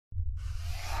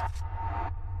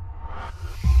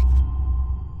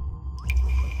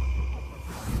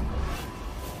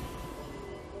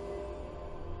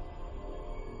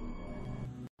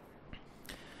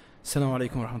السلام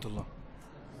عليكم ورحمة الله.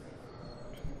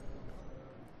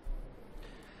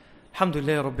 الحمد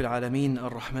لله رب العالمين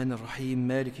الرحمن الرحيم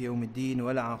مالك يوم الدين،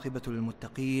 ولا عاقبة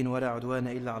للمتقين ولا عدوان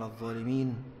إلا على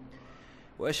الظالمين،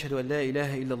 وأشهد أن لا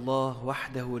إله إلا الله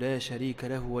وحده لا شريك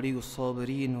له ولي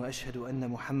الصابرين، وأشهد أن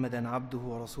محمدا عبده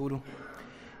ورسوله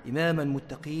إمام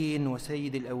المتقين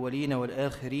وسيد الأولين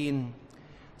والآخرين،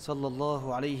 صلى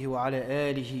الله عليه وعلى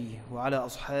آله وعلى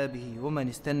أصحابه ومن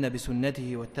استنى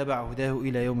بسنته واتبع هداه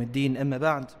إلى يوم الدين. أما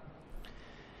بعد،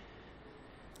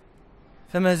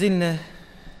 فما زلنا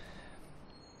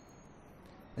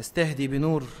نستهدي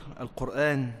بنور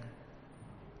القرآن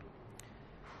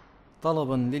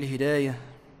طلبا للهداية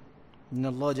من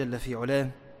الله جل في علاه،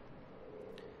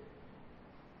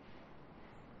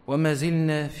 وما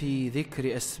زلنا في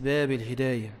ذكر أسباب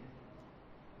الهداية،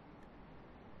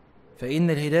 فإن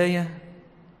الهداية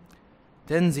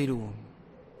تنزل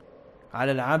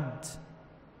على العبد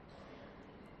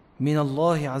من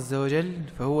الله عز وجل،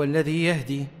 فهو الذي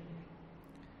يهدي،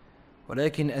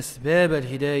 ولكن أسباب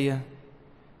الهداية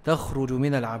تخرج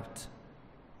من العبد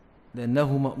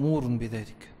لأنه مأمور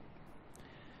بذلك.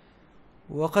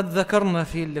 وقد ذكرنا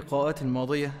في اللقاءات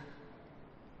الماضية،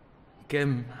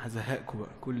 كم هزهقكم بقى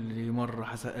كل مرة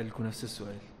هسألكم نفس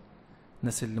السؤال،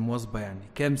 الناس اللي مواظبة يعني،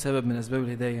 كم سبب من أسباب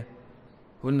الهداية؟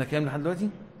 قلنا كام لحد دلوقتي؟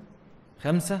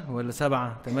 5 ولا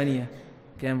 7 8؟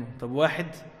 كام؟ طب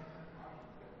 1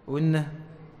 قلنا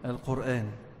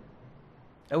القرآن،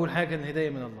 أول حاجة كانت الهداية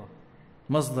من الله،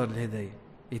 مصدر الهداية.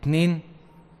 2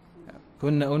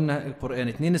 قلنا القرآن.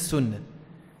 2 السنة.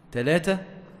 3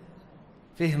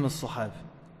 فهم الصحابة،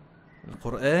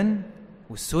 القرآن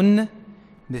والسنة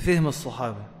بفهم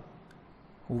الصحابة.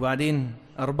 وبعدين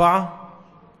 4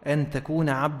 أن تكون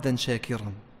عبدا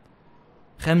شاكرا.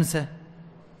 5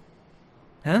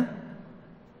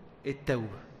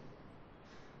 التوبة.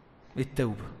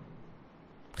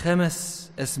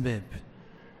 5 أسباب.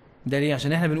 ده ليه؟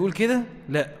 عشان احنا بنقول كده؟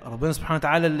 لا، ربنا سبحانه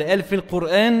وتعالى اللي قال في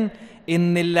القرآن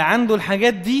إن اللي عنده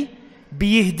الحاجات دي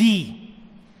بيهديه،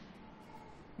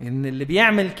 إن اللي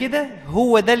بيعمل كده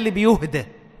هو ده اللي بيهدى،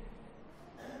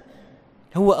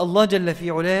 هو الله جل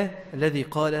في علاه الذي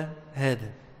قال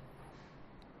هذا: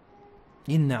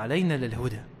 إن علينا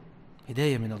للهدى،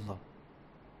 هداية من الله.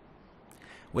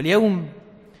 واليوم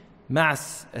مع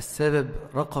السبب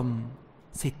رقم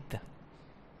 6،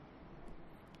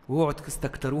 واوعوا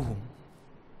تستكتروهم،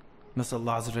 نسأل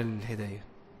الله عز وجل الهداية،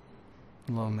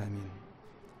 اللهم آمين.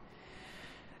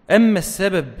 أما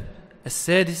السبب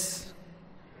السادس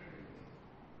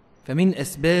فمن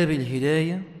أسباب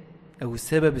الهداية، أو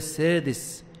السبب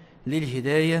السادس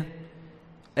للهداية،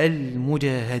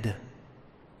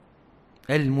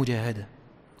 المجاهدة.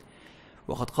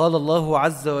 وقد قال الله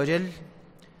عز وجل: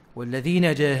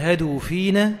 والذين جاهدوا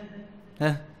فينا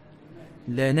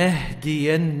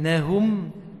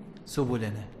لنهدينهم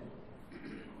سبلنا.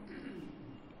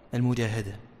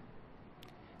 المجاهدة.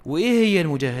 وإيه هي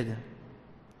المجاهدة؟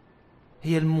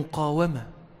 هي المقاومة،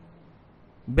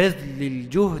 بذل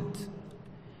الجهد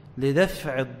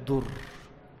لدفع الضر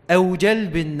أو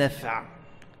جلب النفع،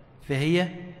 فهي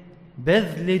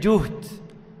بذل جهد،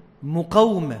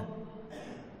 مقاومة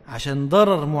عشان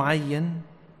ضرر معين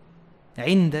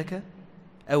عندك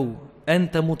أو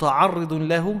أنت متعرض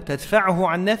له تدفعه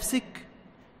عن نفسك،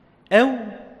 أو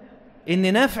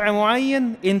إن نفع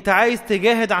معين أنت عايز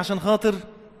تجاهد عشان خاطر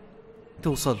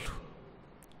توصل له.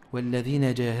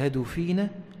 والذين جاهدوا فينا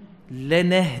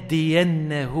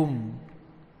لنهدينهم.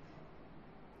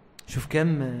 شوف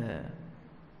كم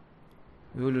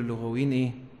بيقولوا اللغويين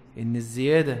إيه؟ إن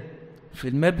الزيادة في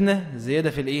المبنى زيادة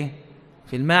في الإيه؟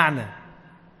 في المعنى.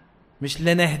 مش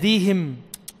لنهديهم،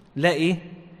 لا، إيه؟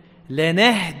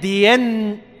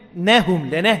 لنهدينهم.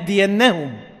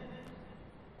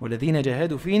 والذين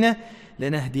جاهدوا فينا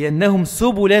لنهدينهم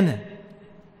سبلنا.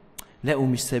 لا،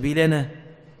 ومش سبيلنا،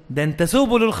 ده انت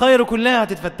سبل الخير كلها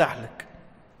هتتفتح لك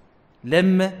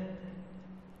لما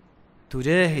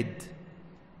تجاهد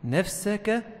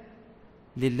نفسك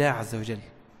لله عز وجل،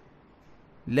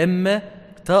 لما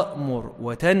تأمر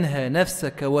وتنهى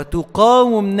نفسك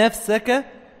وتقاوم نفسك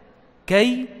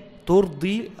كي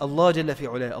ترضي الله جل في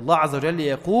علاه. الله عز وجل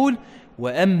يقول: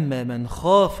 وأما من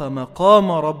خاف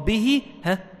مقام ربه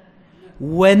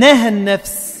ونهى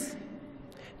النفس.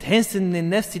 تحس ان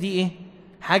النفس دي ايه؟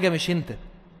 حاجة مش انت،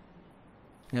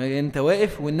 يعني انت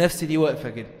واقف والنفس دي واقفة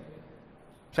كده،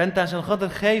 فانت عشان خاطر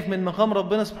خايف من مقام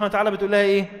ربنا سبحانه وتعالى بتقول لها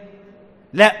ايه؟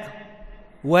 لا،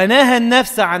 ونهى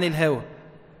النفس عن الهوى،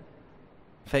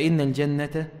 فإن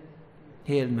الجنة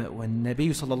هي الماء.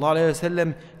 والنبي صلى الله عليه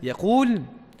وسلم يقول: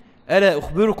 ألا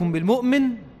أخبركم بالمؤمن؟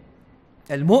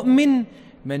 المؤمن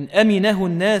من أمنه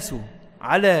الناس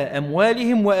على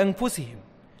أموالهم وأنفسهم.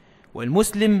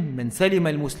 والمسلم من سلم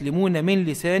المسلمون من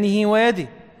لسانه ويده.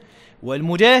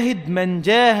 والمجاهد من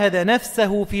جاهد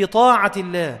نفسه في طاعة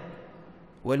الله.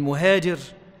 والمهاجر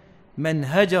من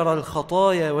هجر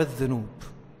الخطايا والذنوب.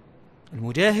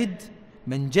 المجاهد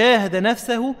من جاهد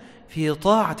نفسه في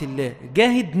طاعة الله،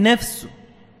 جاهد نفسه.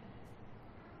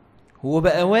 هو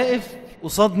بقى واقف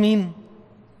قصاد مين؟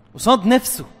 قصاد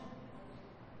نفسه.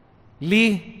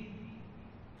 ليه؟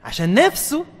 عشان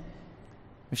نفسه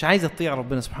مش عايز تطيع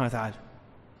ربنا سبحانه وتعالى،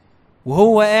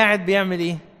 وهو قاعد بيعمل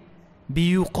ايه؟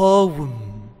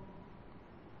 بيقاوم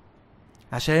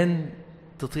عشان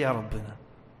تطيع ربنا.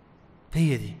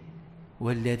 هي دي،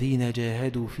 والذين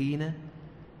جاهدوا فينا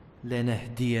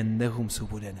لنهدينهم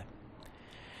سبلنا.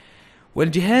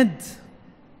 والجهاد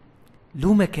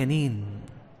له مكانين،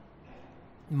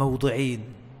 موضعين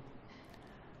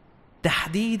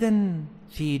تحديدا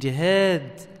في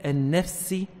جهاد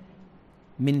النفس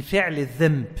من فعل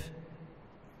الذنب،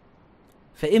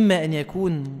 فإما أن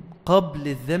يكون قبل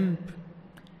الذنب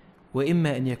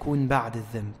وإما أن يكون بعد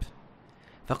الذنب.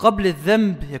 فقبل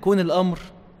الذنب يكون الأمر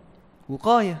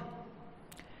وقاية.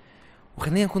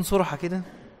 وخلينا نكون صراحة كده،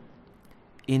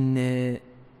 إن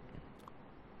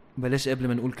بلاش قبل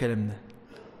ما نقول كلامنا،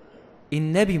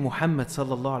 النبي محمد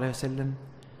صلى الله عليه وسلم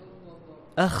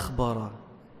أخبر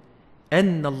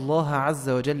أن الله عز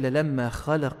وجل لما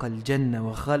خلق الجنة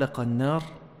وخلق النار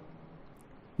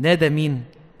نادى مين؟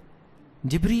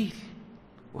 جبريل،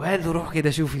 وقال له روح كده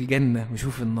شوف الجنة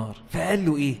وشوف النار. فقال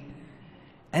له إيه؟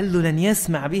 قال له لن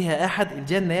يسمع بها أحد،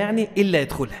 الجنة يعني، إلا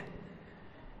يدخلها.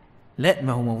 لا،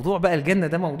 ما هو موضوع بقى الجنة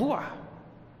ده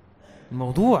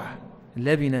موضوع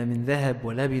لبنة من ذهب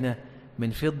ولبنة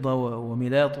من فضة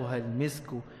وملاطها المسك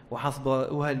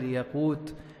وحصبها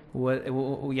الياقوت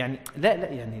ويعني لا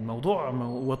يعني الموضوع،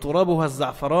 وترابها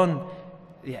الزعفران،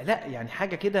 لا يعني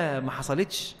حاجة كده ما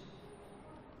حصلتش.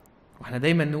 واحنا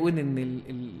دايما نقول ان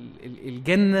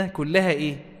الجنة كلها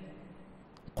ايه؟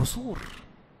 قصور،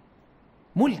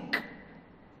 ملك.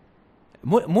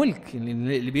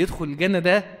 اللي بيدخل الجنة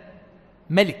ده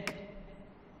ملك،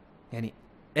 يعني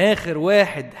آخر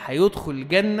واحد هيدخل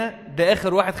الجنة ده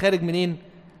آخر واحد خارج منين؟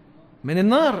 من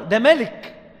النار. ده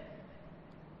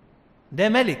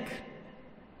ملك.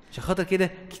 عشان خاطر كده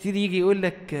كتير يجي يقول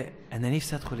لك أنا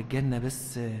نفسي أدخل الجنة،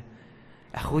 بس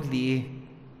أخد لي إيه؟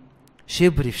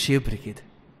 شبر في شبر كده،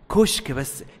 كشك،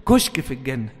 بس كشك في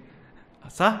الجنة،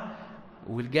 صح؟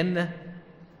 والجنة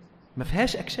ما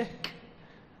فيهاش أكشاك،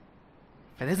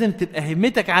 فلازم تبقى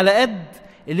همتك على قد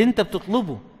اللي انت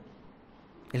بتطلبه،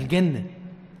 الجنة.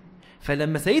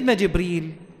 فلما سيدنا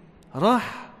جبريل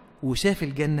راح وشاف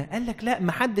الجنة قال لك لا،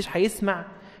 محدش هيسمع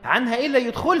عنها إلا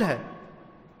يدخلها،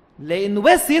 لأنه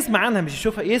بس يسمع عنها مش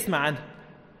يشوفها، يسمع عنها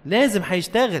لازم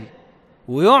هيشتغل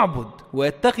ويعبد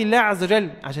ويتقي الله عز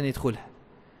وجل عشان يدخلها.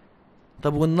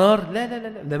 طب والنار؟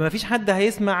 لا، ده ما فيش حد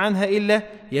هيسمع عنها إلا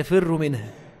يفر منها.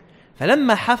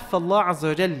 فلما حف الله عز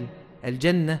وجل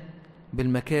الجنة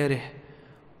بالمكاره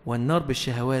والنار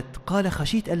بالشهوات قال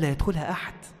خشيت ألا يدخلها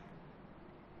أحد.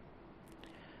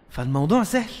 فالموضوع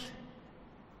سهل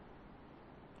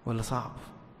ولا صعب؟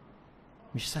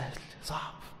 مش سهل،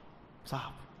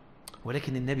 صعب.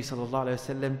 ولكن النبي صلى الله عليه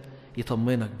وسلم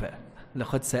يطمنك بقى،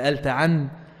 لقد سألت عن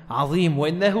عظيم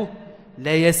وإنه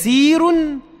ليسير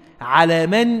على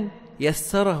من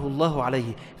يسره الله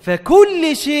عليه.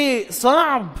 فكل شيء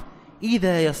صعب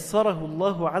إذا يسره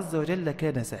الله عز وجل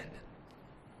كان سهلا.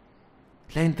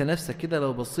 تلاقي انت نفسك كده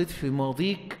لو بصيت في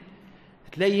ماضيك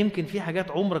تلاقي يمكن في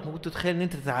حاجات عمرك ما كنت تتخيل ان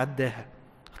انت تتعداها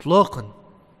اطلاقا.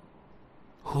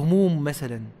 هموم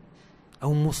مثلا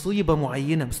او مصيبة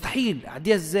معينة مستحيل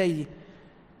اعديها ازاي،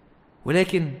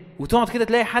 ولكن وتقعد كده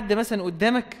تلاقي حد مثلا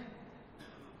قدامك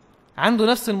عنده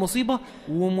نفس المصيبة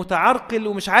ومتعرقل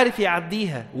ومش عارف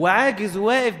يعديها وعاجز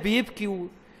وواقف بيبكي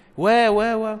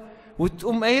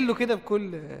وتقوم قايل له كده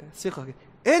بكل ثقة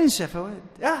كده انشف يا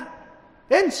واد،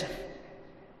 انشف،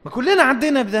 ما كلنا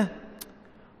عدينا بده.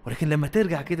 ولكن لما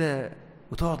ترجع كده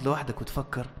وتقعد لوحدك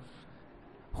وتفكر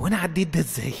هو انا عديت ده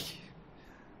ازاي؟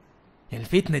 يعني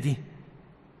الفتنة دي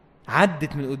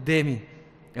عدت من قدامي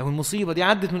او المصيبة دي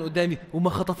عدت من قدامي وما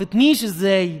خطفتنيش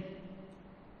ازاي؟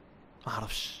 ما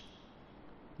اعرفش،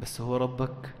 بس هو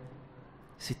ربك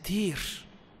ستير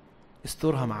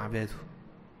استرها مع عباده،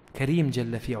 كريم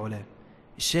جل في علاه.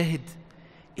 الشاهد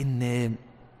ان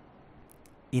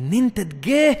انت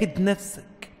تجاهد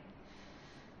نفسك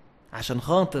عشان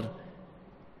خاطر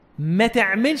ما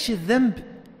تعملش الذنب،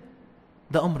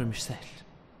 ده امر مش سهل،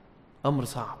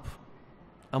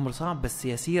 امر صعب بس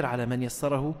يسير على من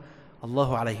يسره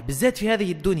الله عليه، بالذات في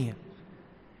هذه الدنيا،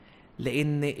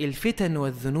 لان الفتن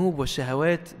والذنوب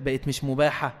والشهوات بقت مش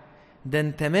مباحة، ده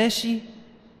انت ماشي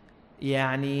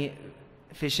يعني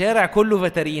في شارع كله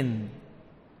فاترين.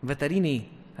 فاترين ايه؟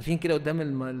 عارفين كده قدام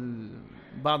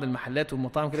بعض المحلات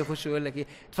والمطاعم كده يخش يقول لك ايه،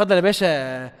 اتفضل يا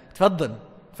باشا، اتفضل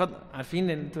اتفضل. عارفين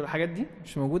انتوا الحاجات دي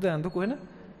مش موجوده عندكم هنا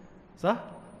صح؟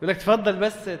 يقول لك اتفضل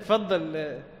بس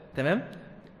اتفضل. تمام.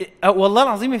 والله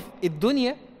العظيم في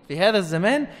الدنيا في هذا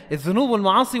الزمان الذنوب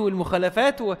والمعاصي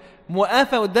والمخالفات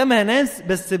موقفه قدامها ناس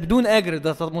بس بدون اجر،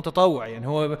 ده متطوع يعني،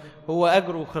 هو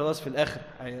اجره وخلاص في الاخر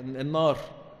النار.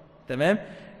 تمام.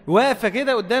 واقفه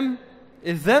كده قدام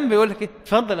الذنب يقول لك ايه،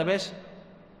 اتفضل يا باشا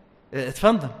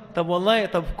اتفضل. طب والله،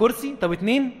 طب كرسي، طب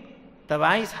 2، طب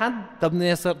عايز حد،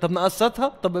 طب نقسطها،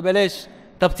 طب ببلاش،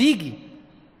 طب تيجي.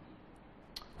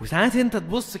 وساعات انت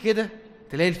تبص كده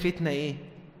تلاقي الفتنه ايه،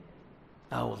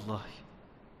 والله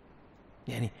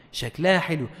يعني شكلها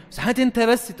حلو. ساعات انت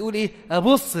بس تقول ايه،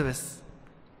 ابص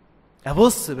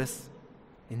بس.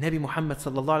 النبي محمد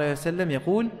صلى الله عليه وسلم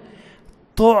يقول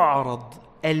تعرض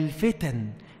الفتن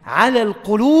على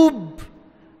القلوب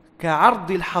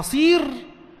كعرض الحصير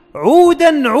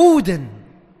عودا.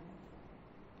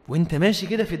 وانت ماشي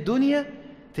كده في الدنيا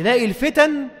تلاقي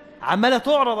الفتن عمالة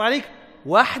تعرض عليك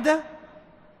واحدة،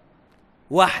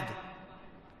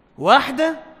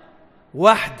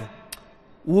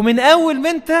 ومن اول ما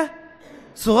انت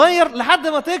صغير لحد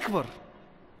ما تكبر،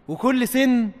 وكل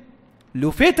سن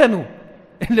له فتنه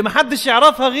اللي محدش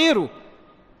يعرفها غيره.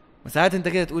 ساعات انت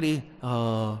كده تقول ايه،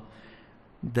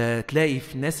 ده تلاقي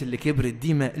في الناس اللي كبرت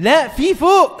دي لا، في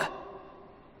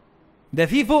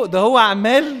فوق، ده هو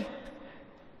عمال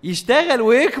يشتغل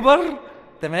ويكبر.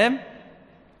 تمام.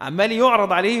 عمال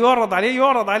يعرض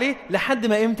عليه لحد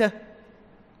ما امتى؟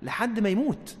 لحد ما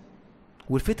يموت.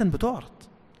 والفتن بتعرض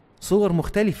صور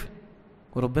مختلفة،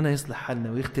 وربنا يصلح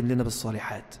حالنا ويختم لنا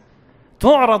بالصالحات.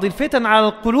 تعرض الفتن على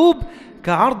القلوب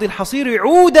كعرض الحصير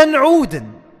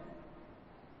عودا.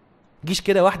 جيش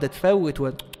كده واحدة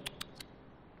تفوت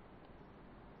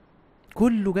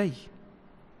كله جاي،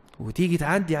 وتيجي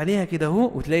تعدي عليها كده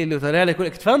اهو، وتلاقي اللي طالع لك يقول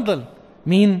لك اتفضل.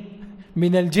 مين؟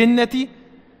 من الجنة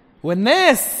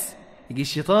والناس. يجي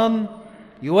الشيطان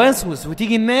يوسوس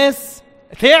وتيجي الناس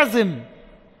تعزم.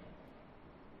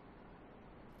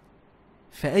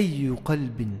 فأي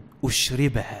قلب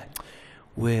أشربها،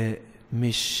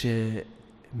 ومش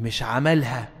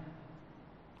عملها.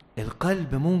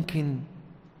 القلب ممكن،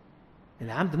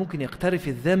 العمد ممكن يقترف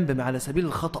الذنب على سبيل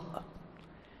الخطأ،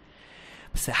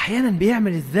 بس أحيانا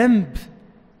بيعمل الذنب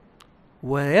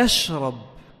ويشرب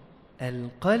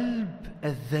القلب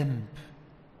الذنب،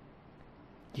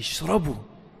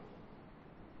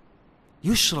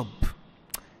 يشرب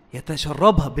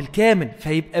يتشربها بالكامل،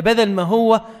 فيبقى بدل ما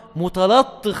هو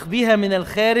متلطخ بها من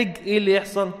الخارج، ايه اللي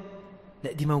يحصل؟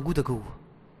 لا، دي موجودة جوه،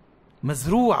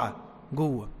 مزروعة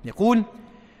جوه. يقول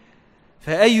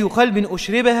فأي قلب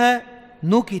أشربها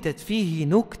نكتت فيه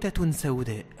نكتة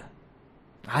سوداء.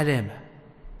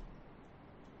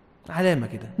 علامة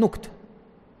كده، نكتة،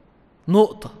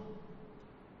 نقطة،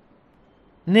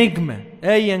 نجمة،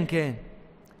 أيا كان.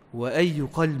 وأي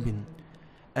قلب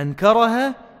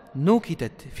أنكرها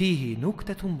نكتت فيه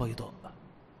نكتة بيضاء.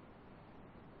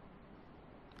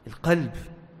 القلب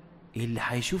اللي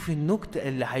هيشوف النكتة،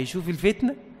 اللي هيشوف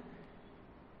الفتنة،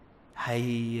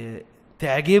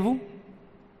 هيتعجبه،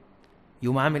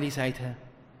 يوم عامل ايه ساعتها؟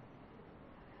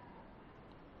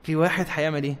 في واحد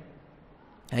هيعمل ايه؟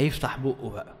 هيفتح بقه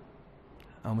بقى،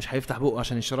 او مش هيفتح بقه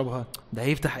عشان يشربها، ده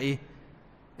هيفتح ايه؟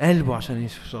 قلبه عشان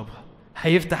يشربها،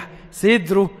 هيفتح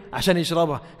صدره عشان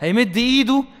يشربها، هيمد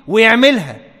ايده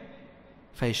ويعملها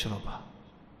فيشربها،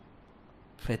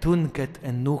 فتنكت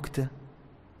النكتة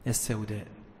السوداء.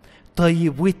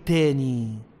 طيب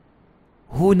والتاني؟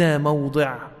 هنا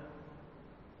موضع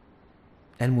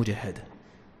المجاهدة.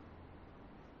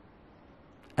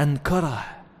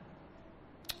 أنكره،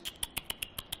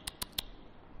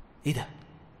 ايه ده؟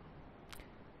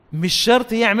 مش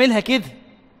شرط يعملها كده،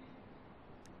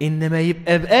 انما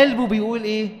يبقى بقلبه بيقول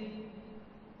ايه؟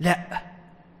 لا.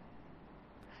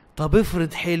 طب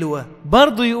افرض حلوة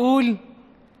برضو يقول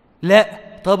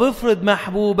لا. طب افرض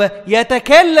محبوبة،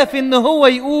 يتكلف ان هو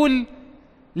يقول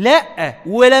لا.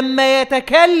 ولما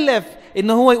يتكلف ان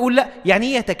هو يقول لا، يعني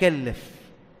ايه يتكلف؟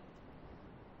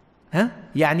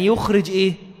 يعني يخرج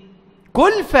ايه؟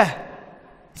 كلفة،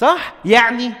 صح؟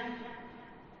 يعني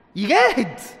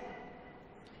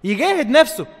يجاهد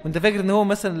نفسه. وانت فاكر ان هو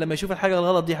مثلا لما يشوف الحاجة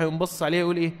الغلط دي هيقوم باصص عليها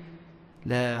يقول ايه؟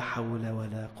 لا حول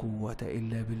ولا قوة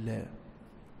الا بالله.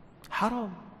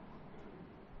 حرام،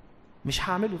 مش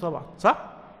هعمله طبعا،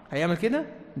 صح؟ هيعمل كده؟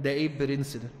 ده ايه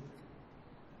برنس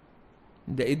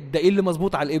ده ايه اللي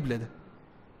مظبوط على القبلة ده؟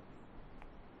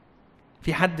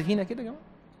 في حد فينا كده يا جماعة؟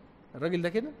 الراجل ده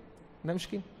كده؟ لا مش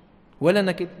كده. ولا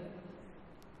انا كده.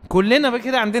 كلنا بقى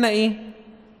كده عندنا ايه؟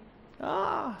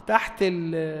 تحت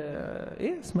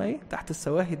ايه اسمها ايه؟ تحت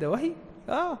السواهي دواهي.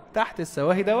 تحت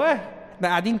السواهي دواهي. احنا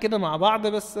قاعدين كده مع بعض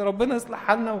بس ربنا يصلح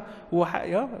حالنا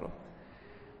يا رب.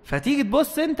 فتيجي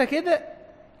تبص انت كده،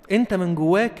 انت من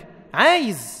جواك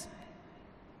عايز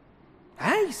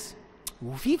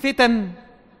وفي فتن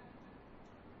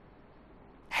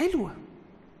حلوة.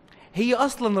 هي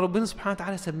اصلا ربنا سبحانه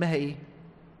وتعالى سماها ايه؟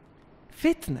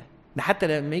 فتنة. ده حتى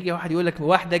لما يجي واحد يقول لك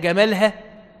واحدة جمالها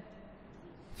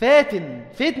فتن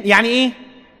يعني ايه؟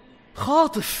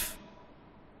 خاطف.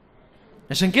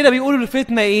 عشان كده بيقولوا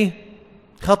الفتنة ايه؟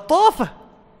 خطافة.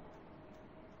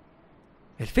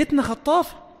 الفتنة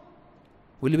خطافة.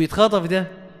 واللي بيتخاطف ده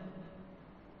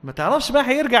ما تعرفش بقى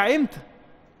هيرجع امتى.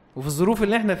 وفي الظروف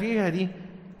اللي احنا فيها دي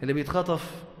اللي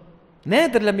بيتخاطف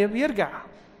نادر لما بيرجع،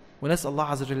 ونسأل الله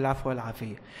عز وجل العفو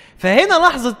والعافية. فهنا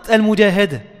لحظة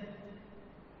المجاهدة،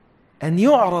 أن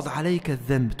يعرض عليك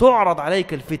الذنب، تعرض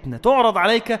عليك الفتنة، تعرض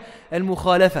عليك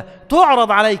المخالفة،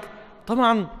 تعرض عليك.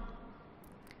 طبعا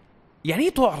يعني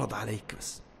ايه تعرض عليك؟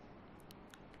 بس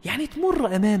يعني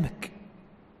تمر أمامك،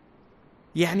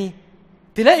 يعني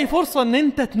تلاقي فرصة أن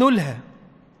أنت تنولها.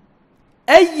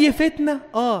 أي فتنة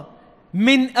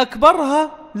من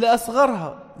أكبرها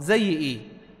لأصغرها. زي إيه؟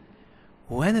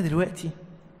 وأنا دلوقتي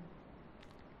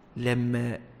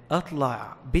لما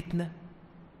أطلع بيتنا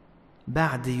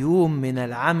بعد يوم من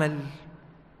العمل،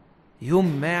 يوم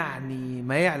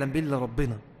ما يعلم به إلا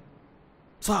ربنا،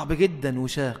 صعب جدا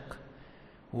وشاق،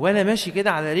 وأنا ماشي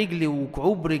كده على رجلي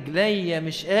وكعوب رجلي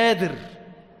مش قادر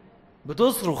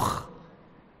بتصرخ،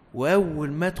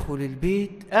 وأول ما أدخل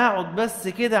البيت أقعد بس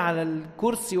كده على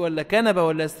الكرسي ولا كنبة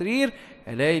ولا سرير،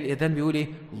 ألاقي الإذان بيقول إيه؟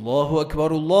 الله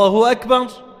أكبر الله أكبر.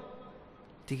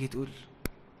 تيجي تقول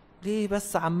ليه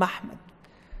بس عم أحمد؟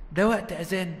 ده وقت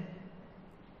أذان،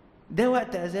 ده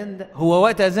وقت أذان، ده هو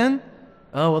وقت أذان؟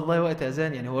 والله وقت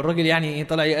أذان. يعني هو الراجل يعني إيه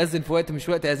طلع يأذن في وقت مش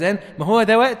وقت أذان؟ ما هو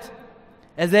ده وقت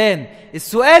أذان.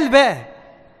 السؤال بقى،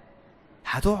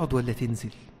 هتقعد ولا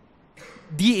تنزل؟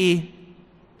 دي إيه؟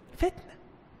 فتنة.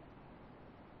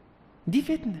 دي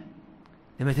فتنة.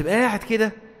 لما تبقى قاعد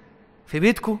كده في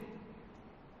بيتكو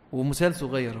ومثال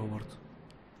صغير هو برضه،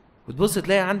 وتبص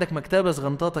تلاقي عندك مكتبة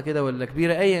صغنطاطة كده ولا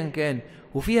كبيرة أيا كان،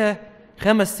 وفيها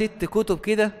 5-6 كتب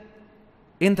كده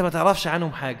انت ما تعرفش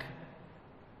عنهم حاجة.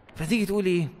 فتيجي تقول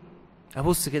ايه؟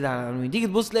 ابص كده على العنوان، تيجي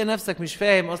تبص تلاقي نفسك مش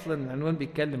فاهم اصلا العنوان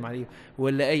بيتكلم عليه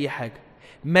ولا اي حاجة.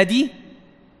 ما دي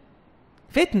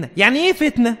فتنة. يعني ايه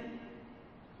فتنة؟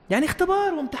 يعني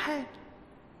اختبار وامتحان.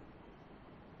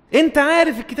 انت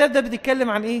عارف الكتاب ده بيتكلم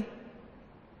عن ايه؟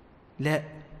 لا.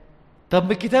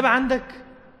 طب الكتاب عندك؟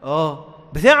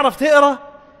 بتعرف تقرأ؟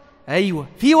 ايوه.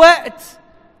 في وقت؟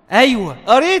 ايوه.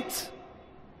 قريت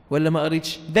ولا ما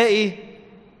قريتش؟ ده ايه؟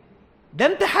 ده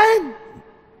امتحان.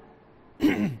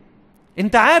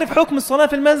 انت عارف حكم الصلاة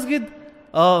في المسجد؟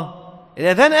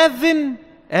 الأذان أذن؟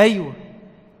 ايوه.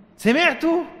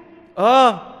 سمعته؟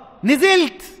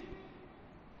 نزلت.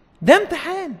 ده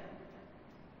امتحان.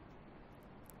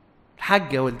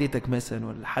 حاجة والدتك مثلا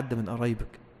ولا حد من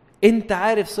قرايبك، انت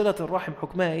عارف صلة الرحم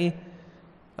حكمها ايه؟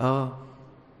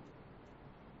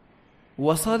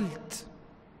 وصلت.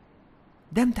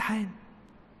 ده امتحان.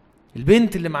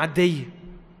 البنت اللي معدية،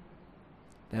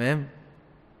 تمام،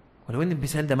 ولو ان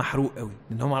المثال ده محروق قوي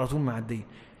لان هم على طول معدية.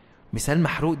 مثال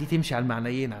محروق دي تمشي على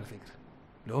المعنيين على فكرة،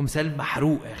 اللي هو مثال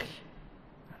محروق يا اخي،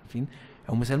 عارفين؟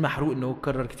 او مثال محروق انه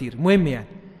يتكرر كتير. المهم يعني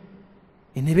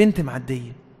ان بنت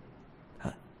معدية،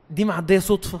 دي معدية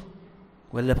صدفة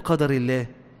ولا بقدر الله؟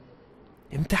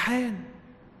 امتحان.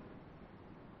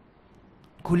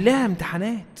 كلها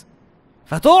امتحانات.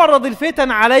 فتعرض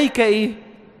الفتن عليك ايه؟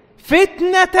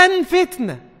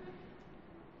 فتنة.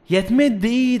 يا تمد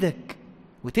ايدك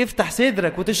وتفتح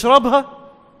صدرك وتشربها،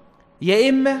 يا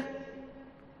اما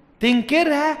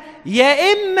تنكرها،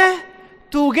 يا اما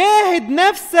تجاهد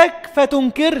نفسك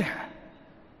فتنكرها.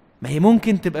 ما هي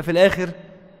ممكن تبقى في الاخر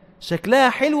شكلها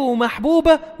حلو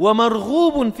ومحبوبة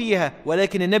ومرغوب فيها،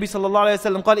 ولكن النبي صلى الله عليه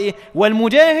وسلم قال ايه؟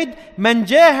 والمجاهد من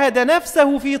جاهد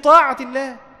نفسه في طاعة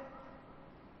الله.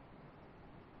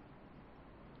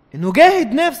 انه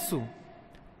جاهد نفسه،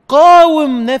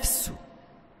 قاوم نفسه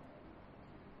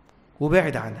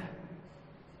وبعد عنها.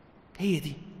 هي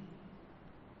دي.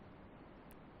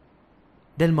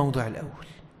 ده الموضوع الأول.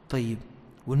 طيب،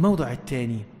 والموضوع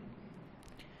الثاني؟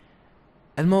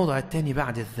 الموضوع الثاني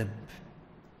بعد الذنب.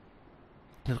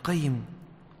 ابن القيم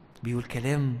بيقول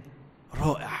كلام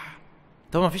رائع.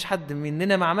 طبعا مفيش حد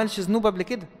مننا ما عملش ذنوب قبل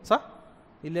كده، صح؟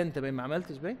 إلا أنت باين ما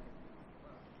عملتش. باين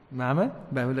ما عمل؟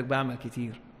 بقول لك بعمل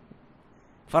كتير،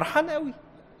 فرحان قوي.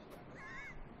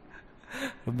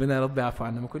 ربنا يا رب يعفو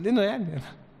عنا، ما كلنا يعني.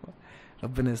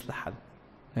 ربنا يصلح حالنا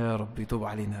يا رب، يتوب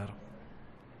علينا يا رب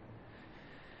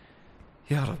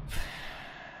يا رب.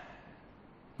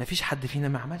 ما فيش حد فينا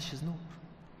ما عملش ذنوب،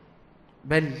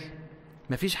 بل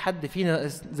ما فيش حد فينا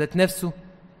ذات نفسه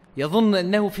يظن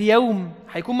أنه في يوم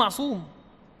هيكون معصوم.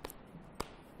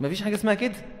 ما فيش حاجة اسمها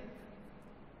كده.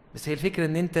 بس هي الفكرة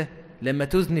أن أنت لما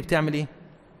تذنب بتعمل إيه؟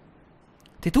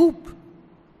 تتوب.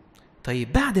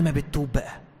 طيب بعد ما بتتوب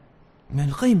بقى، ابن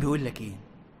القيم بيقول لك إيه؟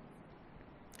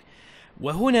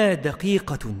 وهنا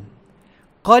دقيقة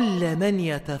قل من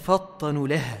يتفطن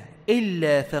لها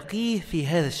إلا فقيه في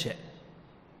هذا الشأن.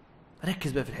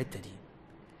 ركز بقى في الحتة دي.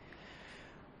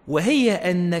 وهي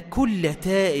أن كل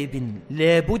تائب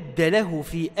لا بد له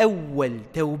في أول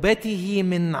توبته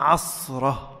من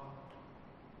عصرة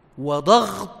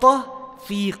وضغطة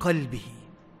في قلبه.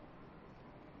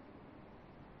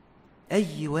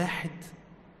 أي واحد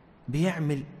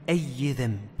بيعمل أي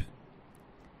ذنب،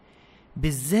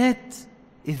 بالذات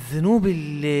الذنوب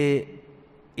اللي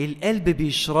القلب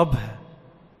بيشربها،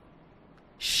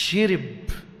 شرب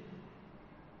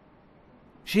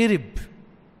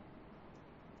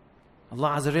الله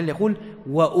عز وجل يقول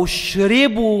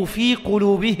وأشربوا في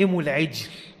قلوبهم العجل.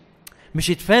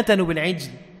 مش اتفاتنوا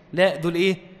بالعجل، لا، دول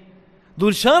ايه؟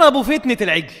 دول شربوا فتنة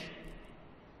العجل.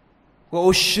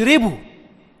 وأشربوا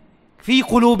في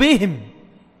قلوبهم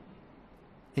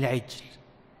العجل.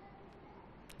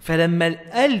 فلما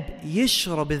القلب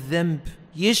يشرب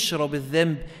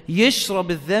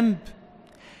الذنب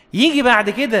يجي بعد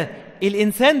كده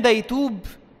الإنسان ده يتوب،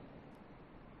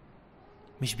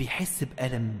 مش بيحس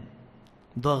بألم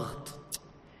ضغط،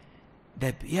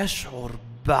 ده بيشعر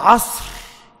بعصر،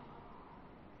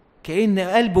 كأن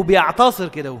قلبه بيعتصر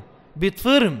كده،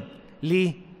 بيتفرم.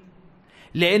 ليه؟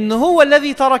 لأنه هو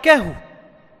الذي تركه،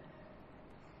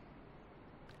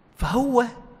 فهو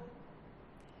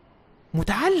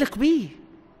متعلق بيه،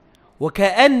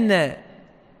 وكأن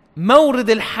مورد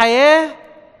الحياة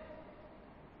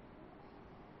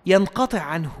ينقطع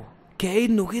عنه،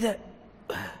 كأنه كده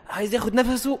عايز ياخد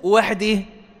نفسه، وواحد ايه؟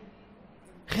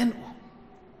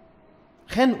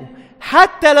 خنقه.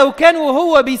 حتى لو كان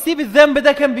وهو بيسيب الذنب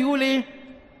ده كان بيقول ايه؟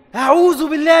 أعوذ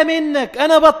بالله منك،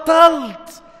 أنا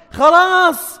بطلت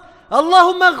خلاص،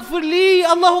 اللهم اغفر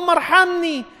لي، اللهم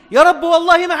ارحمني يا رب،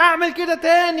 والله ما هعمل كده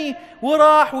تاني.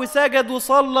 وراح وسجد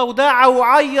وصلى ودعا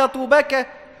وعيط وبكى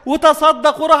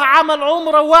وتصدق وراح عمل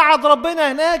عمرة ووعد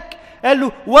ربنا هناك، قال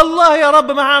له والله يا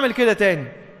رب ما هعمل كده تاني.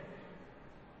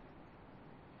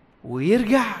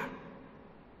 ويرجع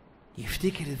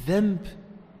يفتكر الذنب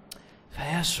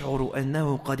فيشعر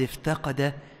أنه قد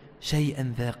افتقد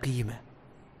شيئا ذا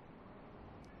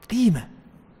قيمة،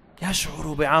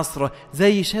 يشعر بعصرة،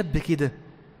 زي شاب كده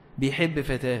بيحب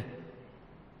فتاة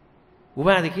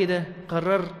وبعد كده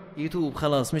قرر يتوب،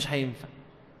 خلاص مش هينفع،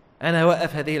 أنا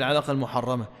هوقف هذه العلاقة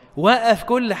المحرمة، وقف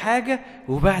كل حاجة،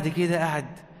 وبعد كده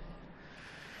قعد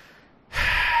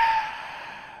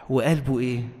وقلبه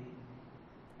إيه؟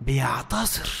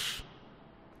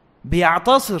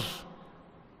 بيعتصر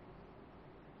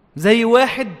زي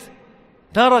واحد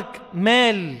ترك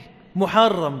مال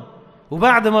محرم،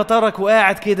 وبعد ما ترك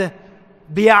وقاعد كده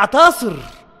بيعتصر،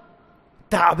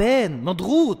 تعبان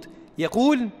مضغوط.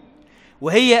 يقول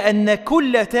وهي أن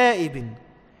كل تائب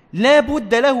لا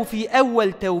بد له في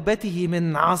أول توبته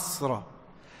من عصرة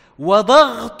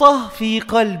وضغطه في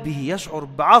قلبه، يشعر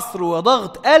بعصر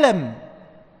وضغط، ألم،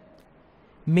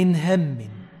 من هم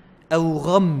أو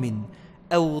غم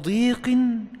أو ضيق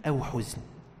أو حزن.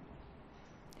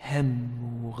 هم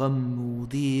وغم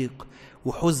وضيق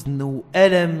وحزن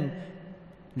وألم،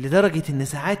 لدرجة إن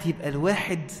ساعات يبقى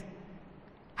الواحد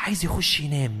عايز يخش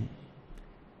ينام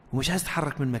ومش عايز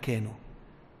يتحرك من مكانه،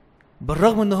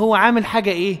 بالرغم إنه هو عامل حاجة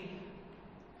إيه؟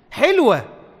 حلوة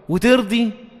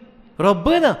وترضي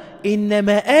ربنا،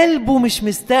 إنما قلبه مش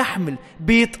مستحمل،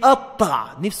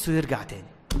 بيتقطع، نفسه يرجع تاني،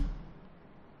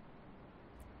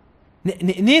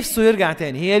 نفسه يرجع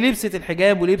تاني. هي لبست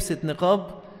الحجاب ولبست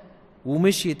نقاب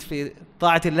ومشيت في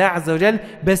طاعة الله عز وجل،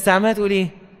 بس عمالة تقول ايه؟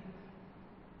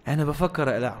 انا بفكر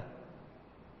اقلعه.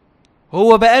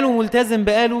 هو بقاله ملتزم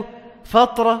بقاله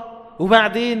فترة،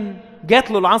 وبعدين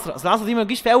جات له العصر. اصل العصر دي ما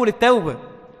تجيش في اول التوبة،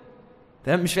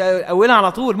 تمام؟ مش في اولها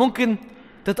على طول، ممكن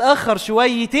تتأخر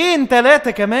شويتين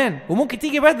 3 كمان، وممكن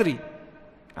تيجي بدري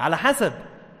على حسب،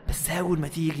 بس اول ما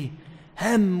تيجي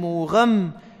هم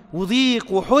وغم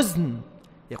وضيق وحزن.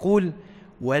 يقول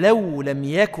ولو لم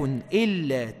يكن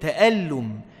إلا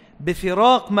تألم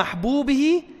بفراق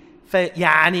محبوبه،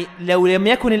 يعني لو لم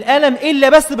يكن الألم إلا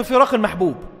بس بفراق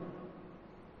المحبوب،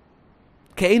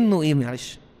 كأنه إيه؟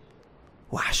 معلش،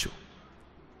 وحشه،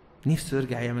 نفسه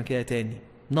يرجع يعمل كده تاني،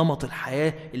 نمط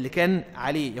الحياة اللي كان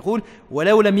عليه. يقول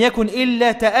ولو لم يكن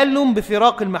إلا تألم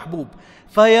بفراق المحبوب،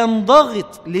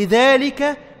 فينضغط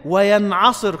لذلك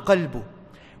وينعصر قلبه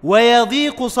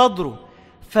ويضيق صدره،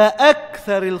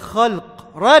 فأكثر الخلق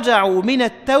رجعوا من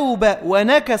التوبة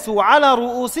ونكسوا على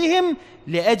رؤوسهم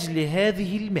لأجل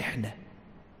هذه المحنة.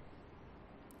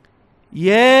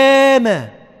 ياما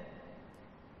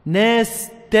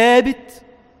ناس تابت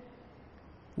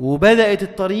وبدأت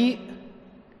الطريق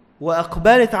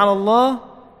وأقبلت على الله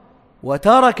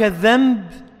وترك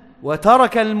الذنب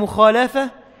وترك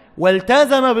المخالفة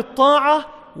والتزم بالطاعة،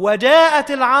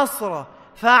 وجاءت العصرة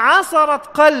فعصرت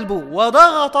قلبه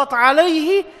وضغطت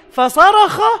عليه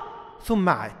فصرخ ثم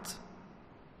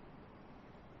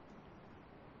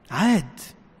عاد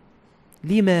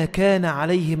لما كان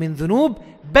عليه من ذنوب،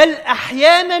 بل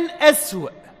أحيانا أسوأ.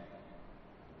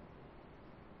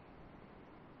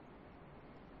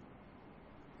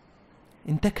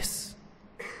 انتكس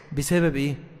بسبب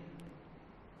إيه؟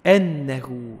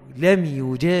 أنه لم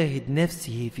يجاهد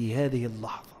نفسه في هذه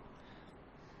اللحظة،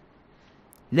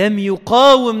 لم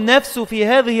يقاوم نفسه في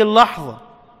هذه اللحظة،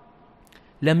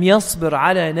 لم يصبر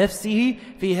على نفسه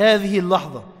في هذه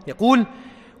اللحظة. يقول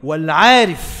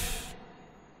والعارف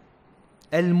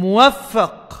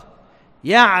الموفق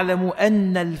يعلم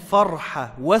أن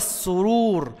الفرح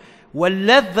والسرور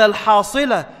واللذة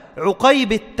الحاصلة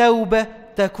عقيب التوبة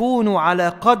تكون على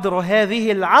قدر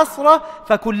هذه العصرة،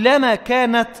 فكلما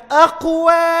كانت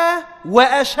أقوى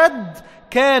وأشد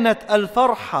كانت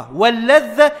الفرحة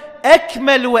واللذة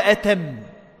أكمل وأتم.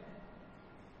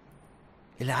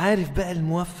 العارف بقى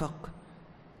الموفق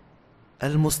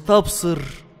المستبصر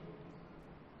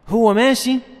هو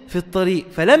ماشي في الطريق،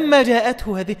 فلما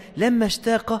جاءته هذه، لما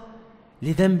اشتاق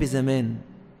لذنب زمان.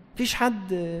 فيش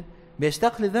حد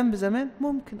بيشتاق لذنب زمان؟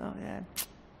 ممكن يعني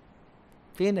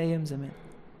فين أيام زمان؟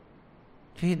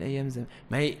 فين أيام زمان؟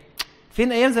 ما هي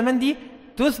فين أيام زمان دي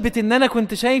تثبت إن أنا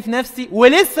كنت شايف نفسي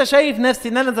ولسه شايف نفسي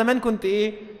إن أنا زمان كنت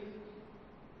إيه؟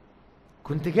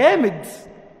 كنت جامد،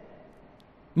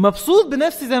 مبسوط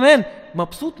بنفسي زمان،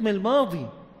 مبسوط من الماضي،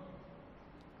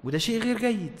 وده شيء غير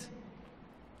جيد.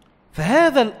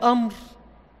 فهذا الأمر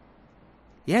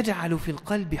يجعل في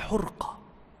القلب حرقة،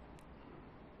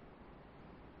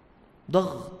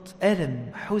 ضغط،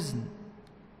 ألم، حزن،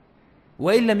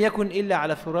 وإن لم يكن إلا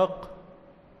على فراق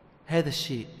هذا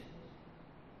الشيء.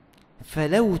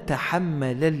 فلو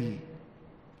تحمل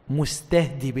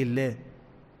المستهدي بالله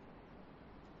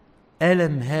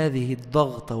ألم هذه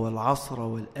الضغط والعصر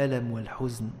والألم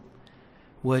والحزن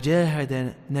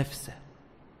وجاهد نفسه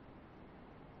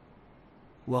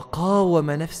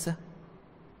وقاوم نفسه،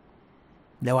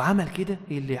 لو عمل كده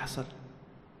ايه اللي يحصل؟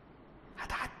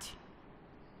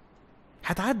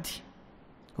 هتعدي،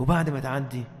 وبعد ما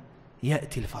تعدي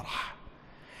يأتي الفرح.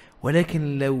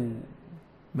 ولكن لو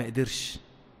ما قدرش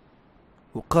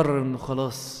وقرر انه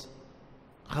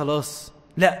خلاص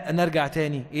لا انا ارجع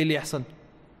تاني، ايه اللي يحصل؟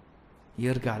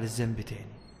 يرجع للذنب تاني.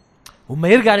 وما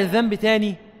يرجع للذنب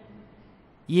تاني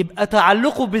يبقى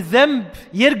تعلقه بالذنب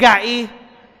يرجع ايه؟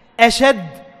 اشد،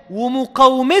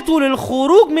 ومقاومته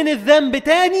للخروج من الذنب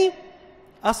تاني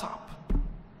أصعب،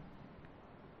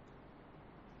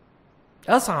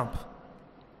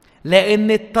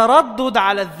 لأن التردد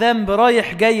على الذنب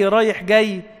رايح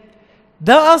جاي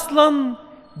ده أصلا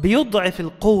بيضعف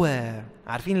القوة.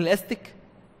 عارفين الأستك؟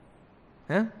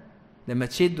 لما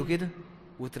تشده كده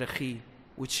وترخيه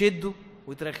وتشده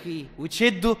وترخيه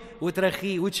وتشده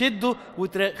وترخيه وتشده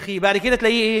وترخيه، بعد كده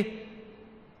تلاقيه ايه؟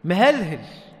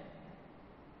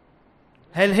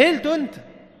 هلهلته انت،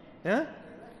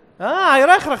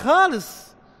 هيرخرخ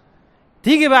خالص.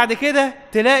 تيجي بعد كده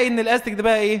تلاقي ان الاستك ده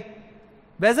بقى ايه؟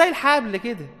 بقى زي الحبل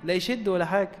كده، لا يشد ولا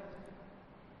حاجه.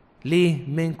 ليه؟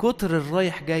 من كتر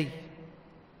الرايح جاي.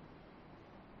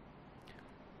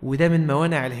 وده من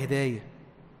موانع الهدايه،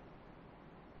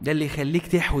 ده اللي يخليك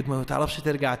تحود ما تعرفش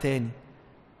ترجع تاني.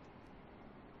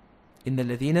 ان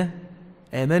الذين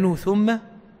امنوا ثم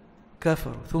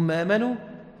كفروا ثم امنوا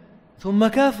ثم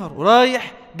كفروا،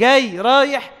 رايح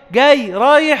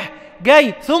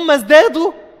جاي ثم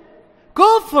ازدادوا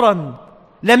كفرا،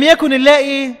 لم يكن الله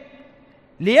ايه؟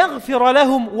 ليغفر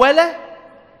لهم ولا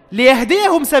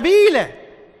ليهديهم سبيلا،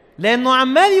 لانه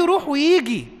عمال يروح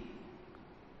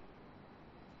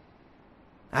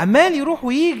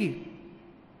ويجي.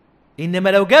 انما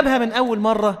لو جابها من اول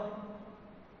مره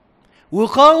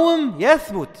وقاوم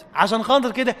يثبت، عشان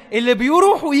خاطر كده اللي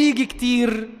بيروح ويجي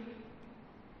كتير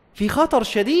في خطر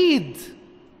شديد.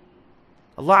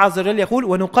 الله عز وجل يقول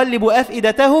ونقلب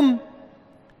أفئدتهم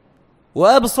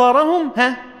وأبصارهم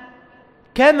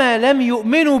كما لم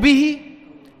يؤمنوا به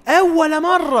أول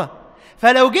مرة.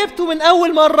 فلو جبته من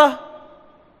أول مرة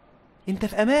انت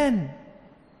في امان.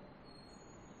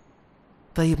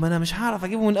 طيب ما انا مش هعرف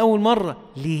اجيبه من اول مرة.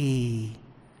 ليه؟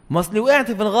 ما اصلي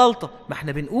وقعت في الغلطة. ما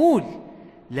احنا بنقول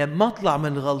لما اطلع من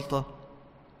الغلطة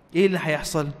ايه اللي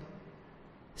هيحصل؟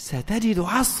 ستجد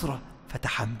عسرة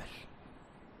فتحمل.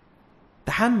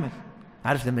 تحمل.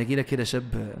 عارف لما يجي لك كده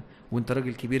شاب وانت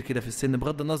راجل كبير كده في السن،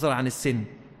 بغض النظر عن السن،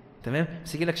 تمام،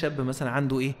 بس يجي لك شاب مثلا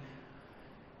عنده ايه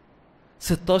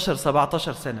 16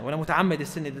 17 سنة، وانا متعمد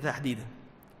السن ده تحديدا،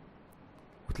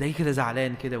 وتلاقيه كده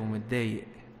زعلان كده ومتضايق.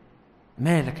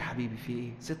 مالك يا حبيبي في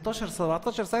ايه؟ 16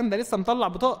 17 سنة ده لسه مطلع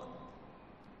بطاقة.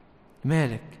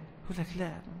 مالك؟ يقول لك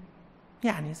لا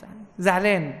يعني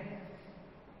زعلان.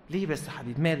 ليه بس يا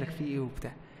حبيبي؟ مالك في ايه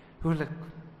وبتاع؟ يقول لك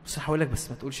بس هقول لك بس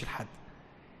ما تقولش لحد.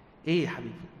 ايه يا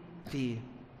حبيبي في ايه؟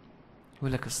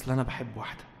 يقول لك اصل انا بحب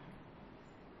واحدة.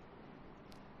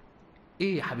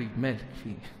 ايه يا حبيبي مالك في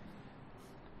ايه؟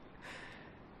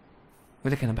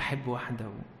 يقول لك انا بحب واحدة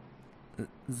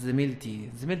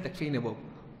زميلتك فين يا بابا؟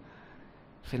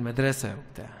 في المدرسة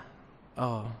وبتاع.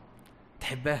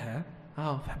 تحبها؟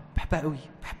 بحبها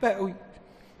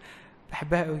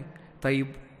قوي. طيب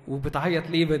وبتعيط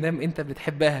ليه ما دام انت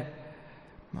بتحبها؟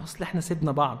 ما اصل احنا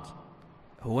سيبنا بعض.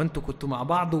 هو انتوا كنتوا مع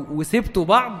بعض وسبتوا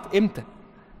بعض امتى؟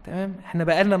 تمام، احنا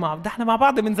بقالنا مع بعض، احنا مع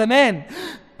بعض من زمان.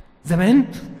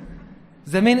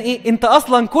 زمان ايه؟ انت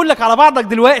اصلا كلك على بعضك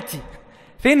دلوقتي،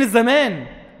 فين الزمان؟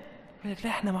 يقول لك لا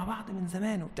احنا مع بعض من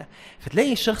زمان وبتاع.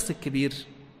 فتلاقي الشخص الكبير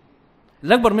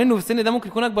اللي اكبر منه في السن ده ممكن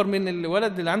يكون اكبر من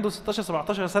الولد اللي عنده 16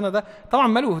 17 سنه ده، طبعا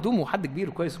ماله وهدومه وحد كبير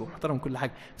وكويس ومحترم كل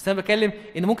حاجه، بس انا بتكلم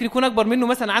ان ممكن يكون اكبر منه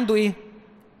مثلا عنده ايه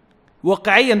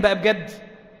واقعيا بقى بجد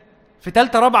في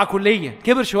ثالثه رابعه كليه،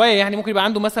 كبر شويه يعني، ممكن يبقى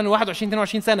عنده مثلا 21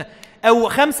 22 سنه او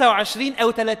 25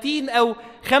 او 30 او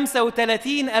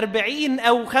 35 40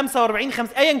 او 45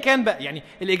 ايا كان بقى، يعني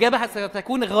الاجابه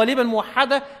ستكون غالبا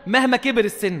موحده مهما كبر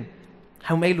السن.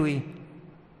 هقوم قايل له ايه؟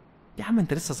 يا عم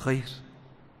انت لسه صغير،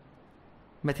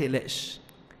 ما تقلقش،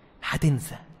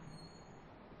 هتنسى.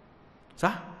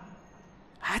 صح؟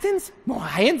 هتنسى. ما هو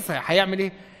هينسى، هيعمل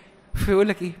ايه؟ فيقول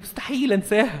لك ايه؟ مستحيل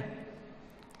انساها.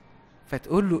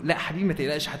 فتقول له لا حبيبي ما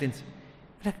تقلقش هتنسى.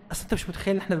 يقول لك اصل انت مش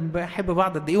متخيل احنا بنحب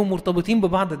بعض قد ايه ومرتبطين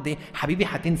ببعض قد ايه. حبيبي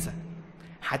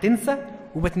هتنسى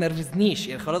وما تنرفزنيش،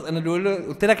 يعني خلاص انا اللي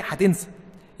قلت لك هتنسى.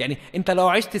 يعني انت لو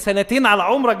عشت سنتين على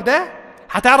عمرك ده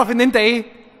هتعرف ان انت ايه؟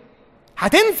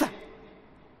 هتنسى.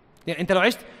 يعني انت لو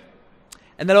عشت،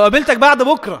 انا لو قابلتك بعد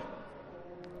بكره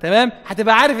تمام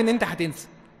هتبقى عارف ان انت هتنسى.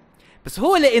 بس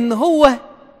هو لان هو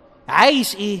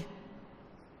عايش ايه؟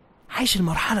 عايش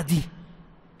المرحله دي،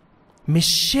 مش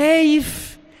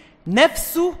شايف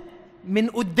نفسه من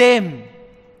قدام.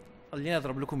 خليني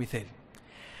اضرب لكم مثال.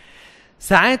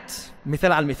 ساعات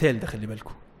مثال على المثال ده، خلي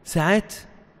بالكم، ساعات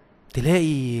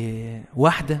تلاقي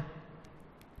واحده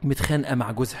متخانقه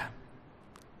مع جوزها.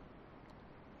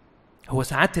 هو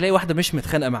ساعات تلاقي واحده مش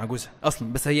متخانقه مع جوزها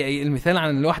اصلا، بس هي المثال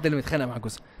عن الواحده اللي متخانقه مع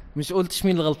جوزها، مش قلتش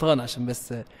مين الغلطان عشان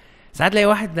بس. ساعات تلاقي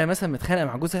واحده مثلا متخانقه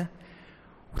مع جوزها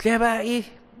وتلاقيها بقى ايه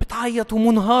بتعيط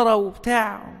ومنهاره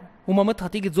وبتاع، ومامتها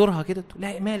تيجي تزورها كده تقول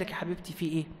لها مالك يا حبيبتي في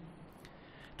ايه؟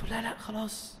 تقول لها لا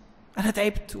خلاص انا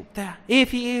تعبت وبتاع. ايه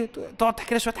في ايه؟ تقعد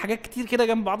تحكي لها شويه حاجات كتير كده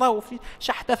جنب بعضها، وفي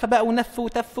شحتفه بقى ونف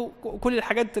وتف وكل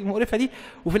الحاجات المقرفه دي،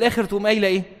 وفي الاخر تقوم قايله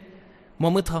ايه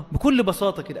مامتها بكل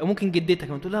بساطه كده، او ممكن جدتها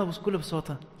كمان تقول لها بكل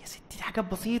بساطه يا ستي دي حاجات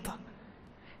بسيطه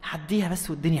عديها بس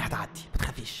والدنيا هتعدي، ما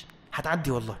تخافيش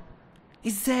هتعدي والله.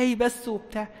 ازاي بس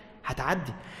وبتاع؟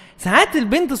 هتعدي. ساعات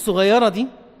البنت الصغيره دي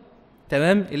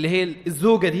تمام اللي هي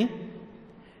الزوجه دي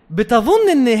بتظن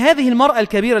ان هذه المراه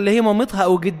الكبيره اللي هي مامتها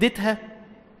او جدتها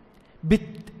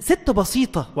ست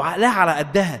بسيطه وعقلها على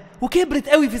قدها وكبرت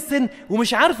قوي في السن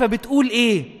ومش عارفه بتقول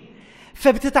ايه،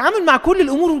 فبتتعامل مع كل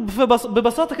الامور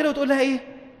ببساطه كده وتقول لها ايه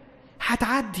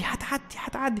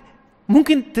هتعدي.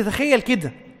 ممكن تتخيل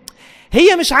كده.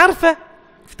 هي مش عارفه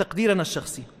في تقديرنا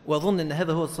الشخصي، واظن ان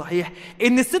هذا هو الصحيح،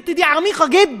 ان الست دي عميقه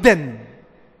جدا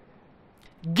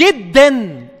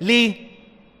جدا. ليه؟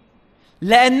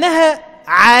 لانها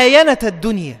عاينت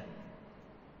الدنيا.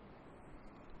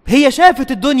 هي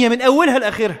شافت الدنيا من اولها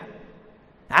لاخرها،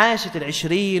 عاشت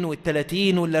 20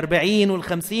 وال30 وال40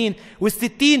 وال50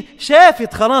 وال60،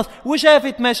 شافت خلاص،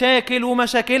 وشافت مشاكل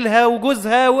ومشاكلها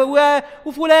وجوزها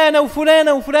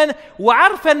وفلانة،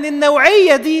 وعارفة ان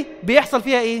النوعية دي بيحصل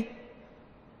فيها ايه؟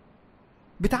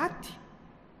 بتعدي.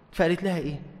 فقالت لها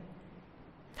ايه؟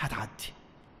 هتعدي.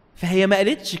 فهي ما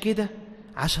قالتش كده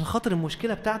عشان خاطر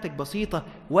المشكلة بتاعتك بسيطة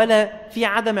ولا في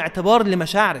عدم اعتبار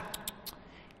لمشاعرك،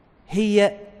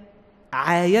 هي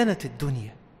عاينت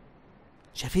الدنيا،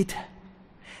 شافتها.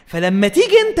 فلما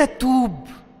تيجي انت تتوب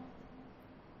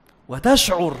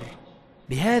وتشعر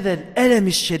بهذا الألم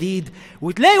الشديد،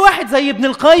 وتلاقي واحد زي ابن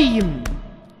القيم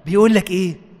بيقول لك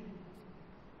إيه؟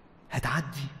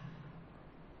 هتعدي،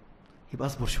 يبقى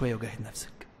اصبر شوية وجاهد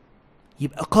نفسك،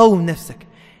 يبقى قاوم نفسك،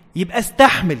 يبقى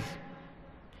استحمل،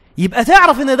 يبقى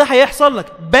تعرف ان ده هيحصل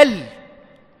لك. بل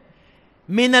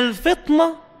من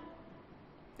الفطنة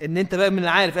ان انت بقى من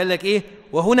العارف قال لك ايه؟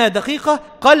 وهنا دقيقة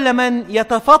قل من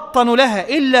يتفطن لها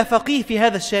إلا فقيه في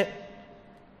هذا الشأن،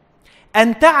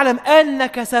 أن تعلم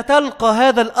أنك ستلقى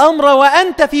هذا الأمر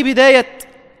وأنت في بداية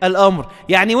الأمر.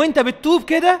 يعني وانت بتتوب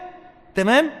كده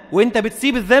تمام، وانت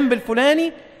بتسيب الذنب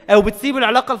الفلاني أو بتسيب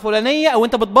العلاقة الفلانية أو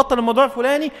انت بتبطل الموضوع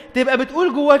الفلاني، تبقى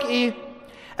بتقول جواك ايه؟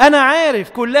 أنا عارف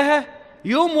كلها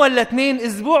يوم ولا 2،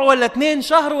 أسبوع ولا 2،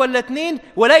 شهر ولا 2،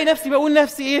 ولاقي نفسي بقول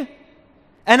نفسي ايه؟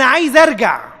 أنا عايز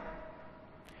أرجع.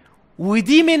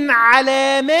 ودي من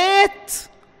علامات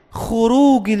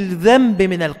خروج الذنب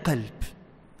من القلب.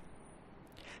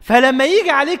 فلما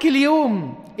يجي عليك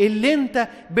اليوم اللي انت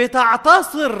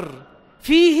بتعتصر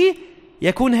فيه،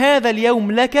 يكون هذا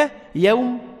اليوم لك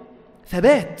يوم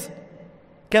ثبات،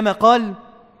 كما قال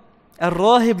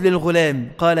الراهب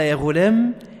للغلام، قال يا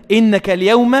غلام إنك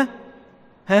اليوم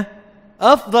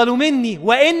أفضل مني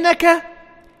وإنك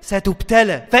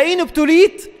ستبتلى، فإن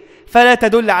ابتليت فلا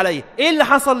تدل عليه. إيه اللي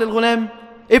حصل للغلام؟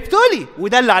 ابتلي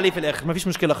ودل عليه في الآخر، مفيش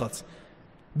مشكلة خالص،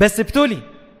 بس ابتلي.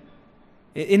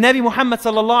 النبي محمد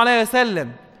صلى الله عليه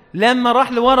وسلم لما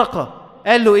راح لورقة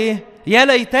قال له إيه؟ يا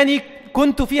ليتني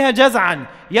كنت فيها جزعا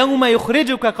يوم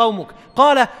يخرجك قومك،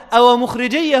 قال أو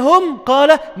مخرجي هم؟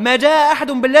 قال ما جاء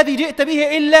أحد بالذي جئت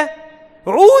به إلا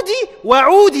عودي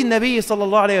وعودي النبي صلى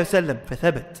الله عليه وسلم،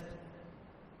 فثبت.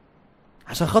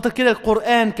 عشان خاطر كده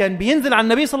القرآن كان بينزل على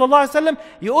النبي صلى الله عليه وسلم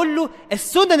يقول له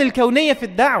السنن الكونية في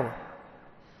الدعوة،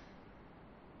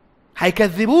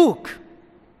 هيكذبوك،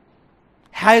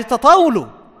 هيتطاولوا،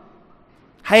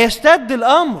 هيشتد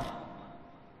الأمر،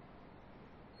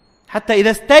 حتى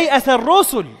إذا استيأس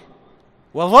الرسل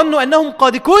وظنوا أنهم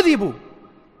قد كذبوا.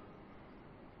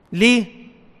 ليه؟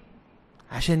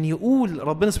 عشان يقول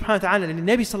ربنا سبحانه وتعالى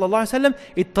للنبي صلى الله عليه وسلم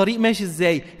الطريق ماشي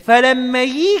ازاي. فلما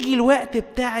يجي الوقت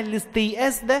بتاع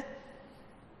الاستيئاس ده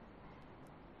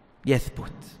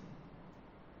يثبت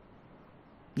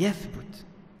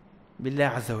بالله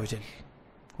عز وجل،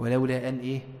 ولولا أن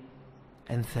إيه؟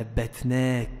 أن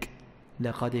ثبتناك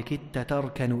لقد كدت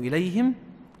تركن إليهم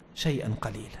شيئا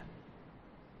قليلا.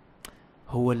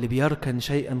 هو اللي بيركن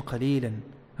شيئا قليلا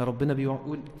ربنا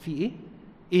بيقول فيه إيه؟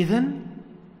 إذن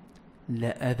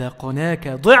لأذقناك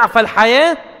ضعف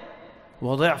الحياة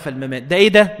وضعف الممات. ده إيه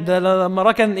ده؟ ده لما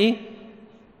ركن إيه؟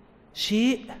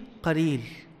 شيء قليل.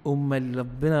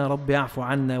 ربنا رب يعفو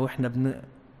عنا وإحنا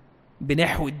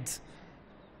بنحود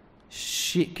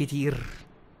شيء كتير.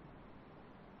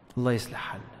 الله يصلح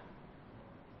حالنا.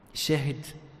 الشاهد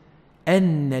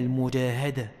أن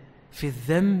المجاهدة في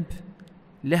الذنب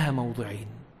لها موضعين.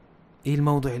 إيه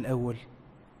الموضع الأول؟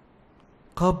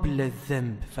 قبل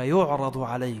الذنب فيعرض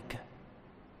عليك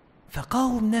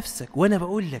فقاوم نفسك. وأنا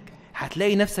بقول لك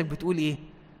هتلاقي نفسك بتقول إيه؟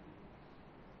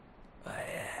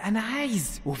 أنا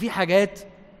عايز، وفي حاجات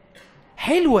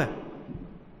حلوة،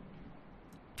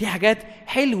 في حاجات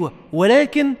حلوة،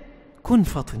 ولكن كن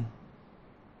فطن.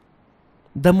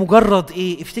 ده مجرد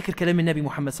إيه؟ افتكر كلام النبي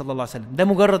محمد صلى الله عليه وسلم. ده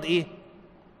مجرد إيه؟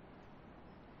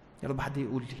 يا رب حد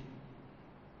يقول لي.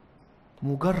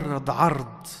 مجرد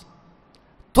عرض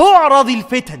تعرض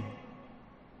الفتن.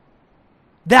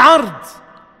 ده عرض،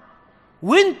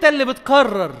 وانت اللي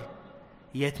بتقرر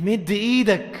يا تمد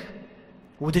ايدك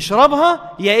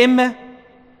وتشربها يا اما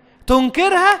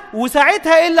تنكرها،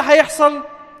 وساعتها ايه اللي هيحصل؟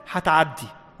 هتعدي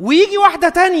ويجي واحدة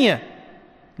تانية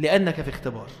لأنك في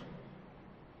اختبار.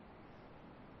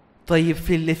 طيب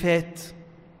في اللي فات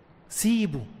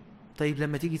سيبه. طيب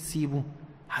لما تيجي تسيبه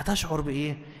هتشعر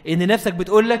بإيه؟ إن نفسك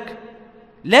بتقولك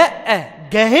لأ،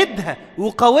 جاهدها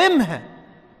وقاومها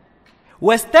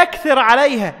واستكثر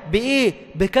عليها. بإيه؟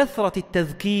 بكثرة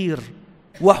التذكير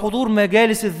وحضور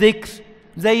مجالس الذكر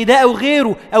زي ده أو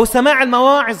غيره، أو سماع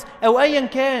المواعظ أو أيا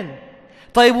كان.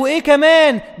 طيب وإيه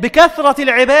كمان؟ بكثرة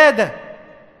العبادة،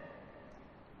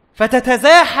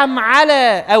 فتتزاحم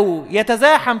على أو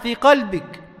يتزاحم في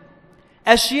قلبك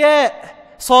أشياء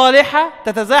صالحة،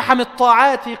 تتزاحم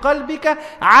الطاعات في قلبك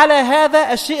على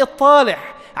هذا الشيء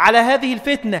الطالح، على هذه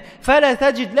الفتنة، فلا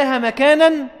تجد لها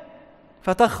مكانا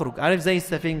فتخرج. عارف زي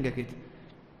السفنجة كده،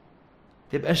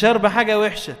 تبقى شاربة حاجة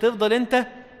وحشة، تفضل انت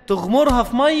تغمرها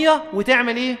في مية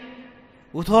وتعمل ايه؟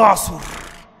 وتعصر.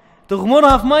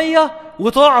 تغمرها في مية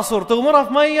وتعصر، تغمرها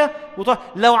في مية وتعصر.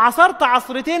 لو عصرت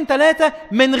عصرتين 3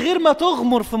 من غير ما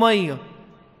تغمر في مية،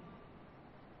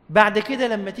 بعد كده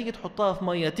لما تيجي تحطها في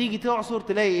مية تيجي تعصر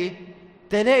تلاقي ايه؟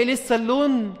 تلاقي لسه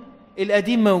اللون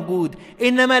القديم موجود.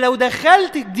 إنما لو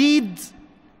دخلت جديد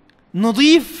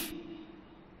نضيف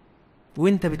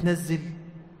وانت بتنزل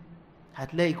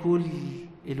هتلاقي كل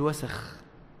الوسخ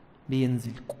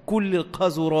بينزل، كل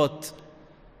القاذورات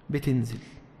بتنزل،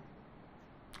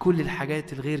 كل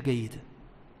الحاجات الغير جيدة.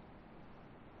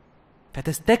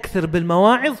 فتستكثر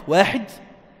بالمواعظ 1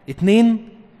 2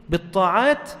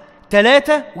 بالطاعات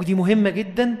 3 ودي مهمة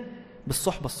جدا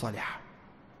بالصحبة الصالحة.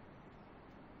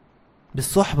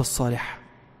 بالصحبة الصالحة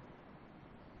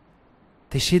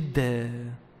تشد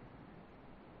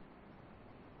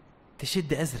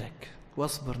أزرك.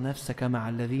 واصبر نفسك مع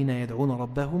الذين يدعون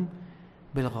ربهم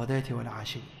بالغداة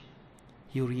والعشي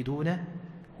يريدون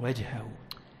وجهه.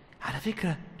 على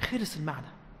فكرة خلص المعنى،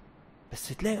 بس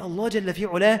تلاقي الله جل في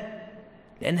علاه،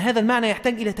 لأن هذا المعنى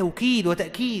يحتاج إلى توكيد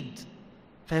وتأكيد،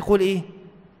 فيقول إيه؟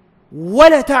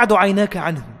 ولا تعد عيناك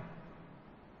عنه.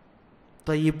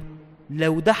 طيب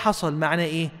لو ده حصل معنى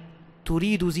إيه؟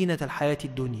 تريد زينة الحياة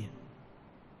الدنيا.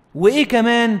 وإيه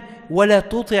كمان؟ ولا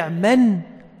تطع من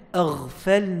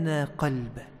أغفلنا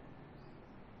قلبه.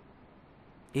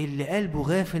 اللي قلبه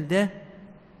غافل ده ما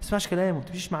تسمعش كلامه، ما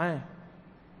تمشيش معاه.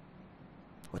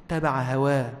 واتبع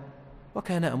هواه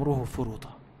وكان أمره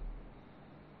فرطا.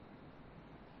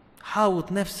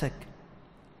 حاوط نفسك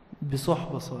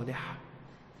بصحبة صالحة.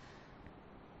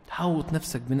 حاوط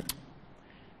نفسك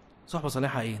صحبة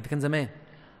صالحة ايه؟ ده كان زمان.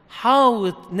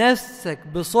 حاوط نفسك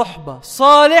بصحبة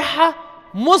صالحة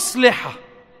مصلحة.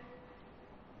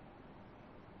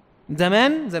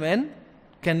 زمان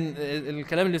كان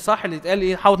الكلام اللي صح اللي اتقال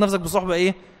ايه؟ حاوط نفسك بصحبة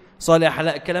ايه؟ صالحة.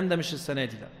 لا، الكلام ده مش السنة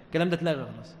دي، لا الكلام ده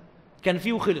اتلغى خلاص. كان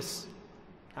فيه وخلص.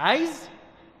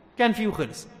 كان فيه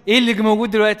وخلص. ايه اللي موجود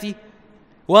دلوقتي؟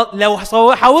 لو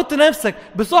حاولت نفسك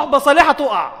بصحبة صالحة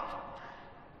تقع.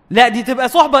 لا، دي تبقى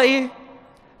صحبة ايه؟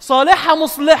 صالحة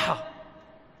مصلحة،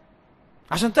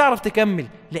 عشان تعرف تكمل.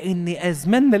 لان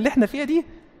ازماننا اللي احنا فيها دي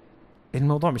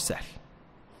الموضوع مش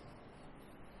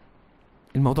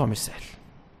سهل.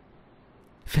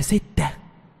 فستة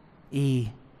ايه؟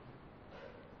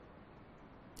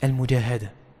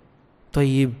 المجاهدة.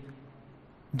 طيب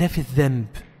ده في الذنب.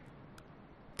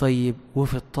 طيب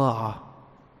وفي الطاعة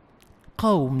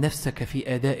قاوم نفسك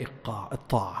في أداء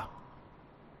الطاعة.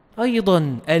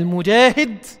 أيضا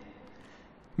المجاهد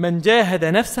من جاهد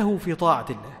نفسه في طاعة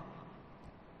الله.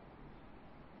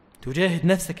 تجاهد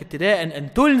نفسك ابتداء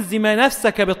أن تلزم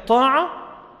نفسك بالطاعة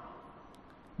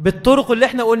بالطرق اللي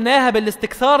احنا قلناها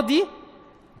بالاستكثار دي،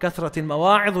 كثرة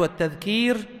المواعظ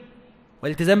والتذكير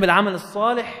والالتزام بالعمل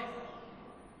الصالح،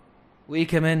 وإيه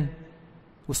كمان؟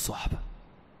 والصحبة.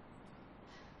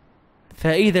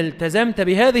 فإذا التزمت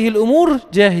بهذه الأمور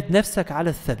جاهد نفسك على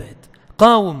الثبات.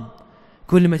 قاوم.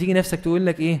 كل ما تيجي نفسك تقول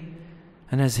لك إيه؟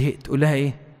 أنا زهقت، تقول لها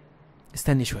إيه؟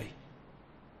 استني شوي.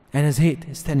 أنا زهقت،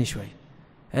 استني شوي.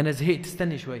 أنا زهقت،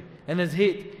 استني شوي. أنا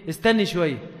زهقت، استني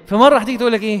شوي. فمرة هتيجي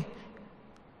تقول لك إيه؟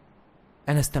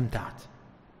 أنا استمتعت،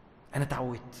 أنا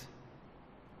تعودت،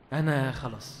 أنا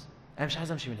خلاص، أنا مش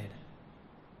عايز أمشي من هنا.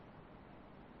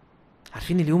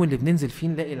 عارفين اليوم اللي بننزل فيه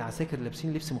نلاقي العساكر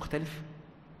لابسين لبس مختلف؟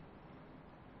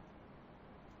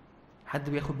 حد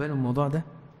بياخد باله من الموضوع ده؟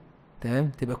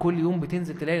 تمام؟ تبقى كل يوم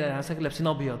بتنزل تلاقي العساكر لابسين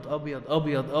أبيض أبيض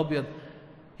أبيض أبيض.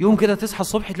 يوم كده تصحى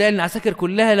الصبح تلاقي العساكر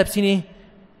كلها لابسين إيه؟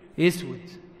 اسود.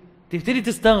 تبتدي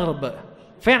تستغرب بقى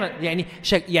فعلا.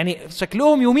 يعني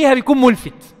شكلهم يوميها بيكون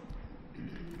ملفت.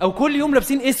 او كل يوم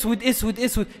لابسين اسود اسود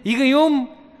اسود. يجي يوم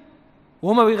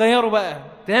وهما بيغيروا بقى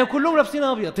تلاقي كلهم لابسين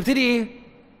ابيض. تبتدي ايه؟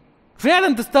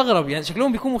 فعلا تستغرب. يعني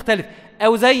شكلهم بيكون مختلف.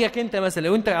 او زيك انت مثلا،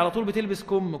 لو انت على طول بتلبس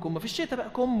كم في الشتاء بقى،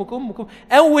 كم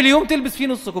اول يوم تلبس فيه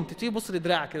نص كم تبتدي تبص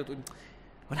لدراعك كده وتقول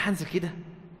وانا هنزل كده؟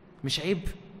 مش عيب؟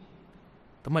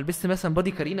 طب ما لبست مثلا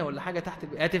بادي كارينا ولا حاجه تحت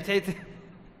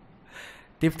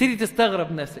تبتدي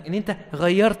تستغرب نفسك ان انت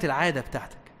غيرت العاده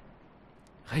بتاعتك.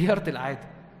 غيرت العاده.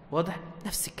 واضح؟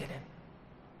 نفس الكلام.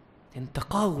 انت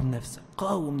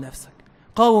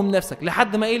قاوم نفسك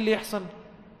لحد ما ايه اللي يحصل؟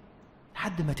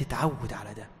 لحد ما تتعود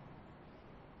على ده،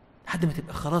 لحد ما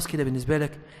تبقى خلاص كده بالنسبه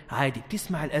لك عادي.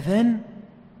 بتسمع الاذان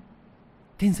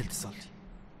تنزل تصلي.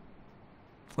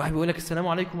 واحد بيقول لك السلام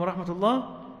عليكم ورحمه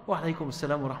الله، وعليكم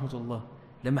السلام ورحمه الله.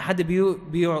 لما حد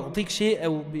بيعطيك شيء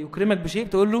او بيكرمك بشيء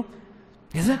تقول له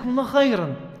جزاكم الله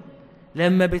خيرا.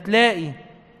 لما بتلاقي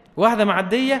واحدة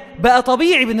معدية بقى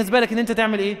طبيعي بالنسبة لك ان انت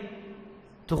تعمل ايه؟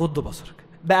 تغض بصرك.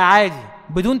 بقى عادي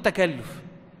بدون تكلف.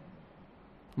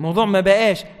 الموضوع ما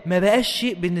بقاش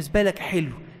شيء بالنسبة لك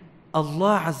حلو.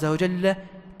 الله عز وجل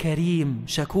كريم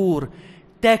شكور.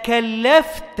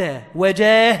 تكلفت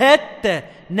وجاهدت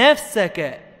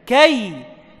نفسك كي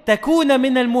تكون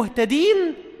من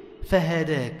المهتدين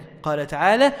فهداك. قال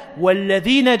تعالى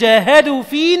والذين جاهدوا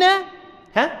فينا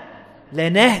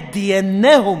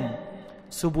لنهدينهم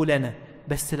سبلنا.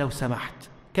 بس لو سمحت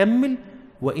كمل،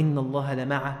 وإن الله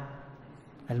لمع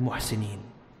المحسنين.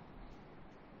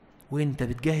 وإنت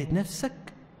بتجاهد نفسك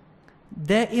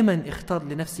دائما اختار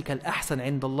لنفسك الأحسن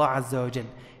عند الله عز وجل.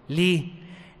 ليه؟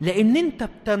 لأن أنت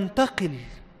بتنتقل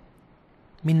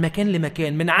من مكان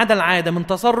لمكان، من عادة لعادة، من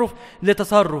تصرف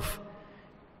لتصرف.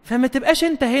 فما تبقاش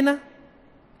أنت هنا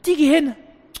تيجي هنا،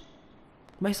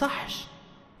 ما يصحش،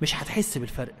 مش هتحس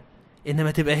بالفرق.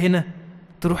 إنما تبقى هنا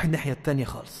تروح الناحية التانية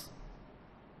خالص،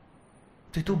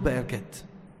 تتوب بقى بجد.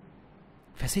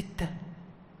 فستة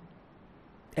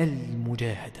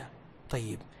المجاهدة.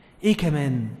 طيب إيه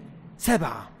كمان؟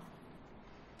 7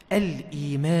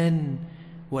 الإيمان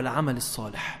والعمل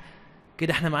الصالح.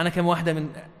 كده احنا معانا كم واحدة من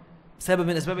سبب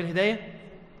من أسباب الهداية؟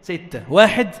 6.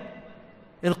 1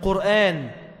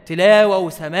 القرآن، تلاوة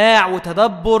وسماع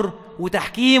وتدبر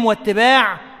وتحكيم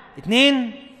واتباع.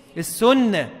 2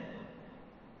 السنة،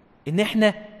 إن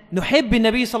احنا نحب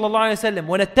النبي صلى الله عليه وسلم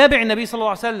ونتبع النبي صلى الله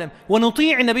عليه وسلم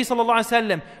ونطيع النبي صلى الله عليه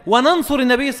وسلم وننصر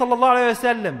النبي صلى الله عليه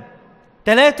وسلم.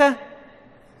 3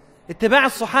 اتباع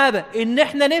الصحابة، إن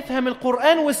احنا نفهم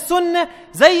القرآن والسنة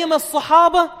زي ما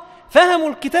الصحابة فهموا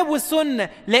الكتاب والسنة،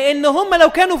 لأن هم لو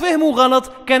كانوا فهموا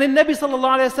غلط كان النبي صلى الله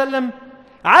عليه وسلم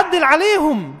عدل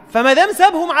عليهم. فما دام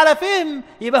سابهم على فهم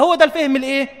يبقى هو ده الفهم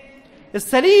الايه؟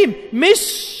 السليم،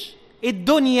 مش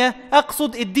الدنيا،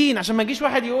 اقصد الدين. عشان ما يجيش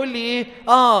واحد يقول لي ايه،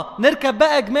 نركب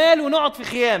بقى جمال ونقعد في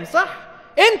خيام. صح،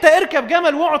 انت اركب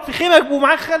جمل واقعد في خيمك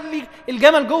ومعاك خلي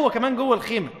الجمل جوه كمان جوه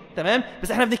الخيمه، تمام؟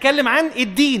 بس احنا بنتكلم عن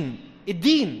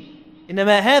الدين.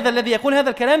 انما هذا الذي يقول هذا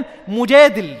الكلام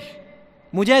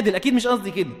مجادل، اكيد مش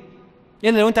قصدي كده،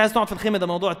 يعني لو انت عايز تقعد في الخيمه ده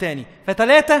موضوع تاني.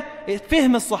 ف3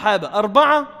 فهم الصحابه.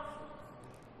 4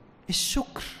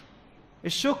 الشكر،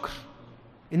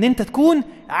 ان انت تكون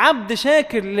عبد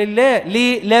شاكر لله.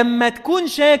 ليه؟ لما تكون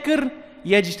شاكر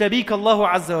يجتبيك الله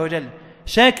عز وجل.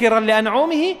 شاكرا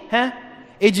لأنعمه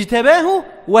اجتباه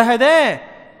وهداه.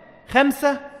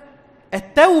 5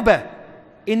 التوبة،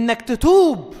 انك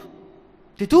تتوب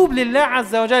لله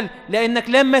عز وجل، لانك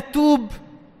لما تتوب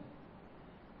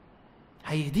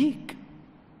هيهديك.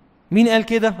 مين قال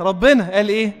كده؟ ربنا قال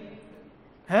ايه؟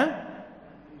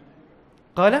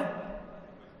 قال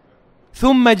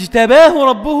ثم اجتباه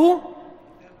ربه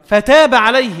فتاب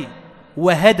عليه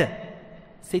وهدى.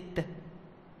 6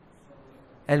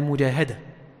 المجاهدة،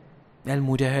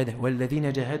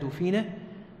 والذين جاهدوا فينا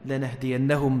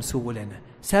لنهدينهم سبلنا.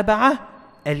 7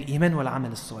 الإيمان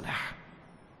والعمل الصالح.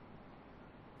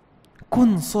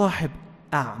 كن صاحب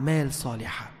أعمال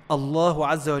صالحة. الله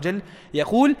عز وجل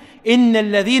يقول إن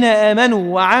الذين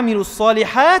آمنوا وعملوا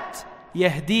الصالحات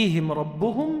يهديهم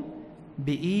ربهم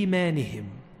بإيمانهم.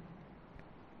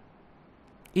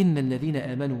 إن الذين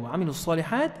آمنوا وعملوا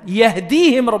الصالحات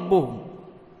يهديهم ربهم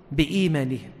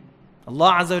بإيمانهم.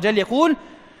 الله عز وجل يقول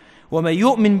ومن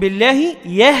يؤمن بالله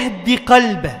يهدي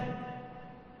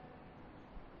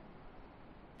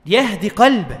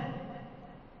قلبه.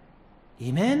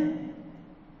 إيمان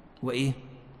وإيه؟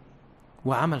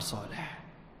 وعمل صالح.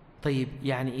 طيب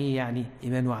يعني إيه يعني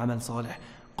إيمان وعمل صالح؟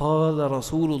 قال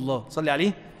رسول الله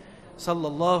صلى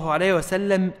الله عليه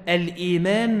وسلم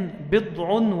الإيمان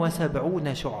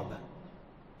 70 شعبة،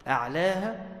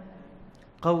 أعلاها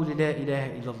قول لا إله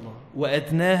إلا الله،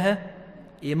 وأدناها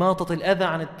إماطة الأذى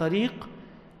عن الطريق،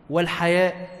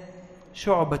 والحياء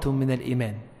شعبة من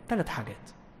الإيمان. 3 حاجات،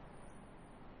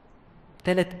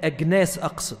 3 أجناس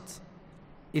أقصد.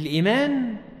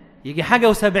 الإيمان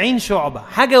يجي 70 شعبة،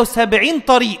 70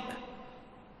 طريق.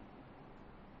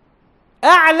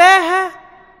 أعلاها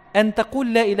أن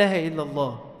تقول لا إله إلا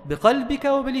الله بقلبك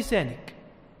وبلسانك،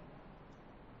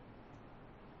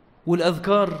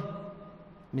 والأذكار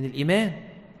من الإيمان،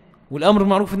 والأمر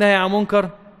بالمعروف والنهي عن المنكر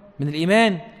من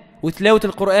الإيمان، وتلاوة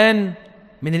القرآن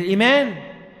من الإيمان،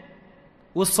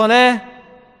 والصلاة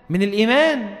من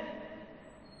الإيمان.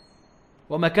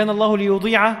 وما كان الله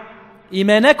ليضيع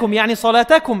إيمانكم، يعني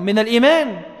صلاتكم، من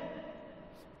الإيمان.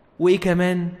 وإيه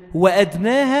كمان؟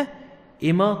 وأدناها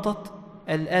إماطة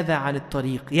الأذى عن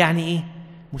الطريق، يعني إيه؟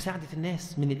 مساعدة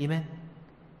الناس من الإيمان.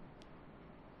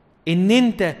 إن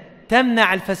أنت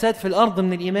تمنع الفساد في الأرض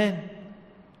من الإيمان.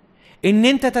 إن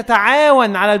أنت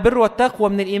تتعاون على البر والتقوى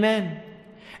من الإيمان.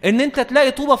 إن أنت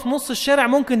تلاقي طوبة في نص الشارع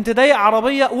ممكن تضايق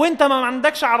عربية وأنت ما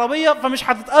عندكش عربية فمش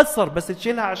هتتأثر، بس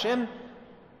تشيلها عشان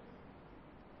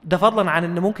ده، فضلا عن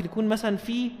إن ممكن يكون مثلا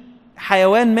في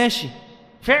حيوان ماشي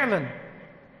فعلا،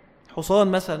 حصان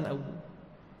مثلا أو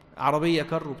عربية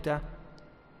كر وبتاع،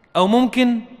 أو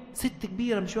ممكن ست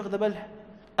كبيرة مش واخدة بالها،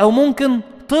 أو ممكن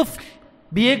طفل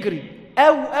بيجري،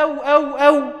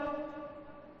 أو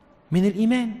من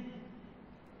الإيمان.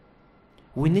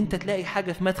 وإن أنت تلاقي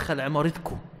حاجة في مدخل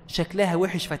عمارتكم شكلها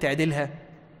وحش فتعدلها،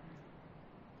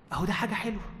 أهو ده حاجة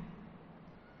حلوة،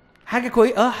 حاجة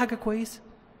كويسة. حاجة كويسة.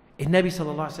 النبي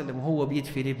صلى الله عليه وسلم وهو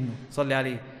بيدفن ابنه صلي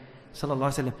عليه صلى الله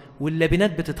عليه وسلم،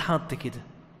 واللبنات بتتحط كده،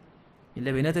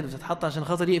 اللبنات اللي بتتحط عشان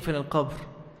خاطر يقفل القبر،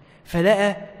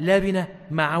 فلقى لبنة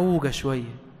معوجة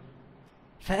شوية،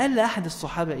 فقال لأحد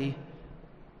الصحابة إيه؟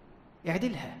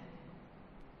 اعدلها.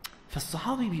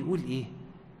 فالصحابي بيقول إيه؟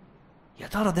 يا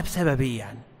ترى ده بسبب إيه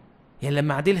يعني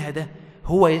لما اعدلها ده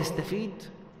هو يستفيد؟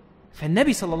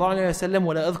 فالنبي صلى الله عليه وسلم،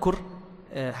 ولا أذكر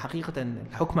حقيقة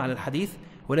الحكم على الحديث،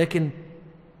 ولكن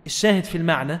الشاهد في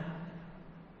المعنى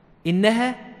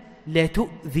إنها لا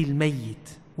تؤذي الميت،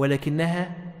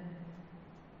 ولكنها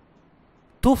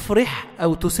تفرح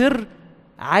أو تسر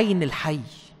عين الحي.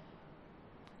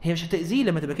 هي مش هتأذيه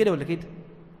لما تبقى كده ولا كده،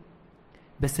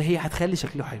 بس هي هتخلي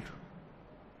شكله حلو،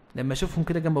 لما أشوفهم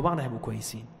كده جنب بعض هيبقوا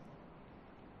كويسين.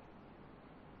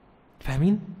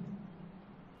 فاهمين؟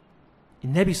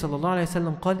 النبي صلى الله عليه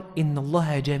وسلم قال إن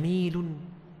الله جميل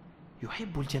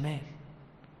يحب الجمال.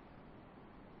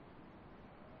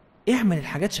 اعمل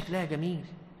الحاجات شكلها جميل،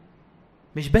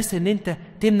 مش بس ان انت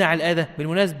تمنع الأذى.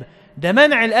 بالمناسبة ده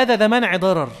منع الأذى، ده منع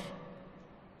ضرر،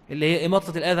 اللي هي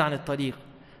إماطة الأذى عن الطريق.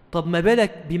 طب ما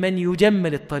بالك بمن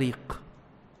يجمل الطريق؟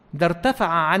 ده ارتفع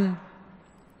عن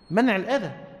منع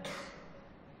الأذى.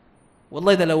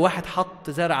 والله ده لو واحد حط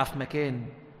زرعة في مكان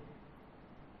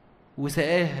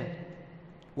وسقاها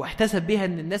واحتسب بها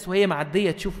ان الناس وهي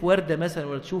معدية تشوف وردة مثلا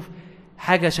ولا تشوف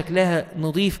حاجة شكلها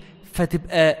نظيف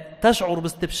فتبقى تشعر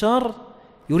باستبشار،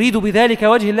 يريد بذلك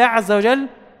وجه الله عز وجل،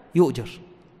 يؤجر،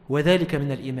 وذلك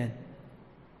من الإيمان.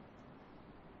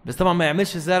 بس طبعا ما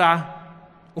يعملش الزرعة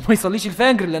وما يصليش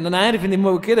الفجر، لأن أنا عارف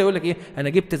إن كده يقول لك إيه، أنا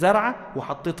جبت زرعة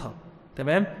وحطيتها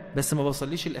تمام بس ما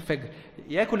بصليش الفجر.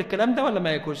 ياكل الكلام ده ولا ما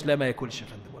ياكلش؟ لا ما ياكلش يا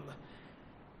فندم، والله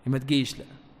ما تجيش، لا،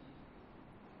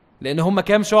 لأن هم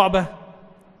كام شعبة؟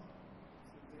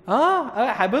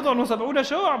 بضع وسبعون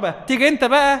شعبة. تيجي أنت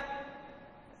بقى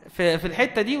في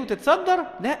الحتة دي وتتصدر؟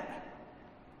 لا،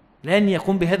 لن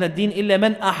يقوم بهذا الدين إلا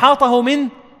من أحاطه من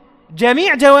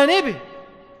جميع جوانبه.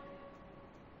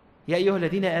 يا أيها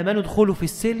الذين آمنوا ادخلوا في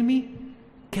السلم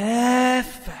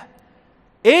كافة.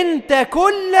 أنت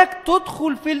كلك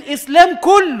تدخل في الإسلام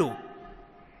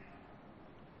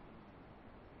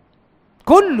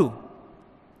كله.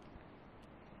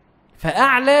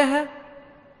 فأعلاها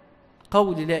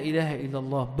قول لا إله إلا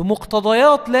الله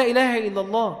بمقتضيات لا إله إلا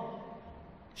الله،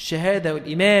 الشهادة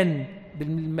والإيمان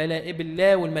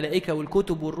بالله والملائكة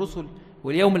والكتب والرسل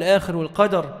واليوم الآخر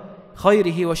والقدر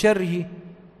خيره وشره،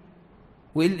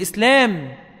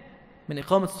 والإسلام من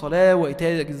إقامة الصلاة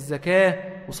وإيتاء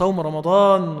الزكاة وصوم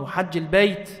رمضان وحج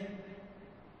البيت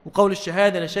وقول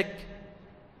الشهادة لا شك،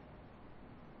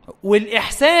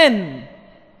 والإحسان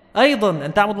أيضا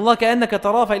أن تعبد الله كأنك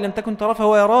تراه فإن لم تكن تراه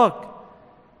فهو يراك.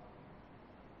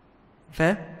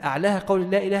 فأعلاها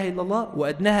قول لا إله إلا الله،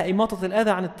 وأدناها إماطة الأذى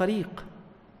عن الطريق.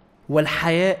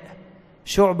 والحياء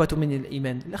شعبة من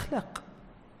الإيمان.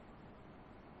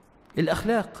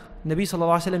 الأخلاق النبي صلى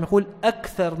الله عليه وسلم يقول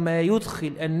أكثر ما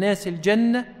يدخل الناس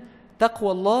الجنة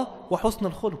تقوى الله وحسن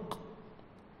الخلق.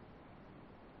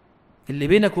 اللي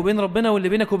بينك وبين ربنا واللي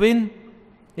بينك وبين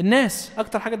الناس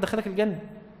أكتر حاجة تدخلك الجنة.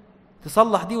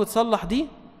 تصلح دي وتصلح دي،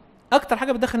 أكتر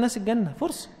حاجة بتدخل الناس الجنة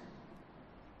فرصة.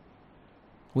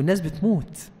 والناس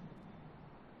بتموت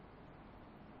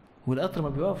والقطر ما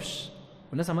بيوقفش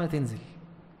والناس عمالة تنزل.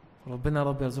 ربنا يا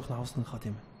رب يرزقنا حسن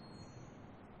الخاتمة.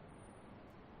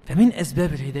 فمن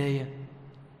أسباب الهداية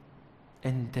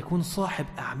أن تكون صاحب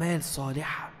أعمال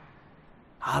صالحة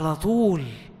على طول،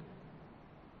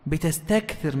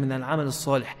 بتستكثر من العمل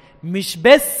الصالح، مش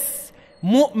بس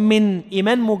مؤمن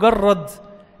إيمان مجرد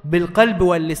بالقلب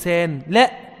واللسان،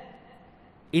 لا،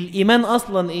 الإيمان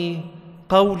أصلا إيه؟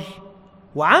 قول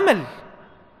وعمل.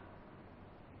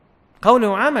 قول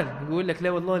وعمل. يقول لك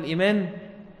لا والله الإيمان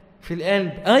في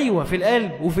القلب، أيوة في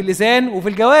القلب وفي اللسان وفي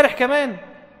الجوارح كمان.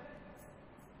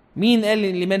 مين قال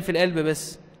الإيمان في القلب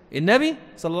بس؟ النبي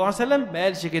صلى الله عليه وسلم ما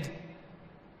قالش كده.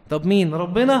 طب مين؟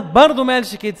 ربنا برضه ما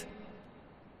قالش كده.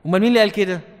 امال مين اللي قال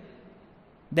كده؟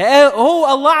 ده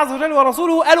هو الله عز وجل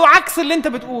ورسوله قالوا عكس اللي انت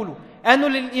بتقوله، انه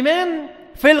للإيمان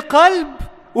في القلب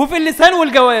وفي اللسان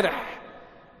والجوارح.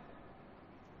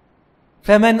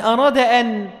 فمن أراد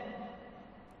أن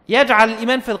يجعل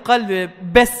الإيمان في القلب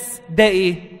بس، ده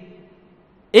إيه؟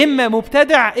 إما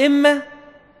مبتدع إما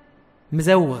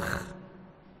مزوغ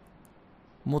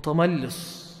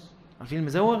متملص. عارفين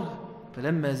المزوغ؟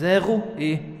 فلما زاغوا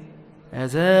إيه؟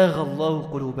 أزاغ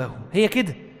الله قلوبهم. هي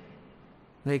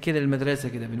كده المدرسة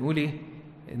كده بنقول إيه؟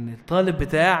 إن الطالب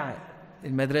بتاع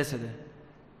المدرسة ده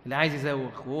اللي عايز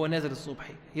يزوغ وهو نازل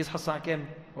الصبح يصحى الساعة كام؟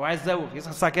 هو عايز يزوغ يصحى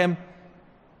الساعة كام؟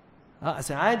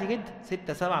 عادي جدا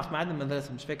 6 7 في ميعاد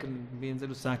المدرسة، مش فاكر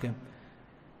بينزلوا الساعة كام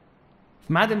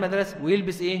في ميعاد المدرسة،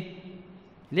 ويلبس ايه؟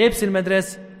 لبس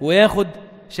المدرسة، وياخد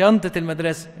شنطة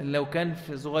المدرسة اللي لو كان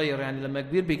في صغير، يعني لما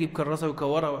كبير بيجيب كراسة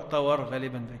ويكورها ويحطها ورا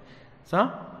غالبا،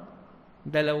 صح؟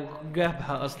 ده لو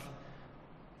جابها أصلا.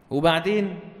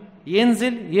 وبعدين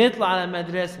ينزل يطلع على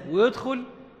المدرسة ويدخل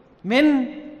من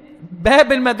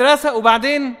باب المدرسة،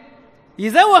 وبعدين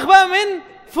يزوغ بقى من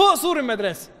فوق سور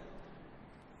المدرسة.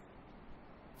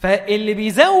 فاللي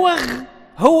بيزوغ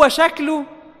هو شكله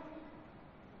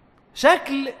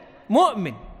شكل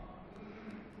مؤمن،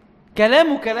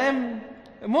 كلامه كلام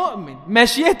مؤمن،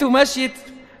 مشيته مشية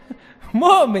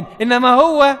مؤمن، إنما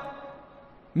هو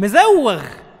مزوغ،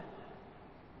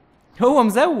 هو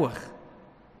مزوغ،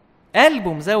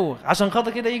 قلبه مزوغ. عشان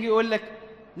خاطر كده يجي يقول لك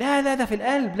لا ده في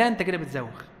القلب، لا انت كده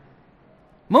بتزوغ.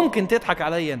 ممكن تضحك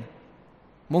عليا انا،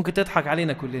 ممكن تضحك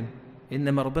علينا كلنا،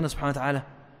 انما ربنا سبحانه وتعالى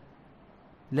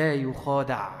لا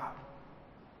يخادع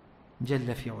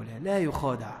جل في علاه، لا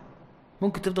يخادع.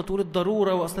 ممكن تفضل تقول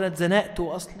الضروره واصلا اتزنقت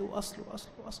واصل واصل واصل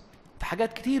واصل، في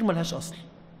حاجات كتير ملهاش اصل.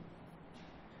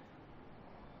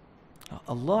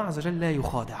 الله عز وجل لا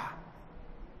يخادع.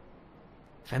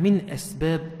 فمن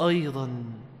اسباب ايضا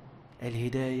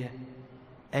الهدايه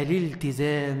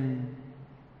الالتزام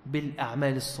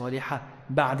بالأعمال الصالحة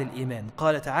بعد الإيمان.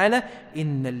 قال تعالى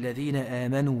إن الذين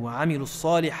آمنوا وعملوا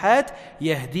الصالحات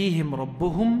يهديهم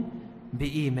ربهم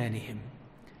بإيمانهم.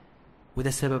 وده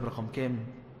السبب رقم كام؟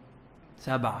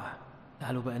 7.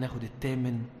 تعالوا بقى ناخد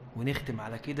 8 ونختم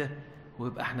على كده،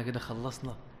 ويبقى احنا كده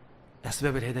خلصنا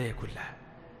أسباب الهداية كلها.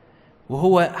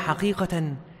 وهو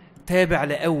حقيقة تابع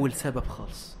لأول سبب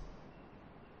خالص،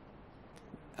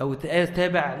 أو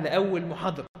تابع لأول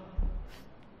محاضرة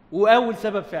وأول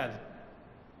سبب فعلا،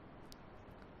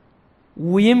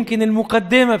 ويمكن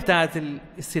المقدمة بتاعت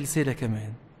السلسلة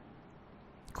كمان.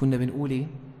 كنا بنقول إيه؟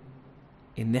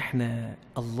 إن إحنا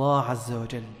الله عز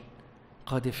وجل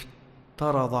قد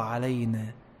افترض علينا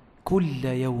كل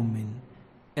يوم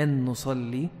أن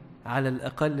نصلي على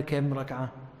الأقل كم ركعة؟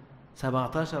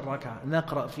 17 ركعة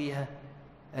نقرأ فيها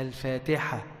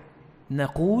الفاتحة،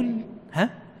 نقول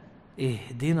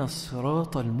اهدنا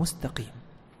الصراط المستقيم.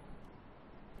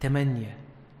 8.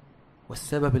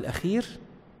 والسبب الأخير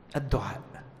الدعاء.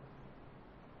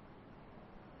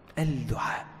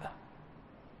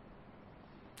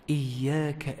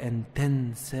 إياك أن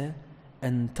تنسى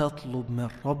أن تطلب من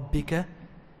ربك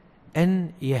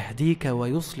أن يهديك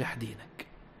ويصلح دينك،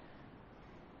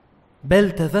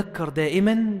 بل تذكر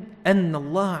دائما أن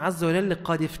الله عز وجل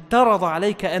قد افترض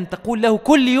عليك أن تقول له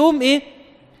كل يوم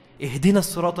اهدنا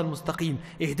الصراط المستقيم،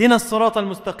 اهدنا الصراط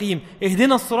المستقيم،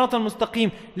 اهدنا الصراط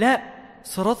المستقيم. لا،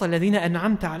 صراط الذين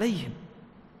أنعمت عليهم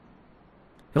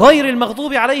غير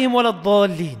المغضوب عليهم ولا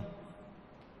الضالين.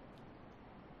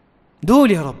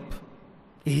 دول يا رب،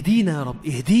 اهدينا يا رب،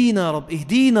 اهدينا يا رب،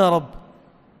 اهدينا يا رب.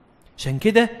 عشان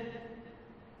كده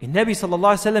النبي صلى الله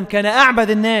عليه وسلم كان أعبد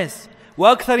الناس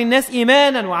وأكثر الناس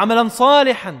إيمانا وعملا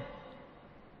صالحا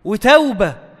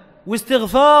وتوبة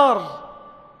واستغفار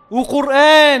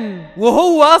وقرآن،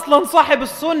 وهو أصلا صاحب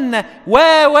السنة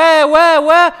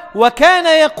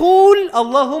وكان يقول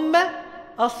اللهم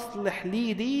أصلح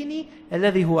لي ديني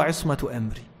الذي هو عصمة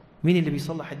أمري. مين اللي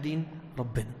بيصلح الدين؟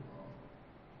 ربنا.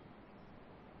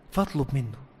 فاطلب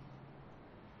منه،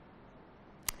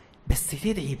 بس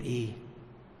تدعي بإيه؟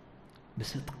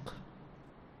 بصدق.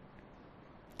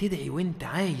 تدعي وانت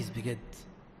عايز بجد،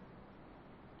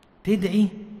 تدعي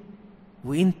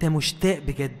وانت مشتاق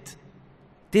بجد،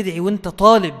 تدعي وانت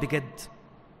طالب بجد.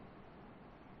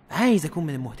 عايز اكون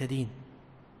من المهتدين،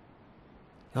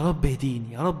 يا رب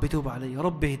اهديني، يا رب توب علي، يا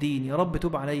رب اهديني، يا رب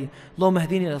توب علي، اللهم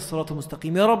اهديني الى الصراط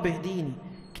المستقيم، يا رب اهديني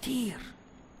كتير.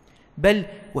 بل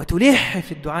وتلح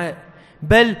في الدعاء،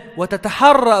 بل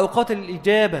وتتحرى اوقات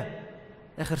الاجابه،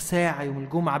 اخر ساعه يوم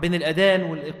الجمعه بين الاذان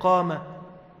والاقامه،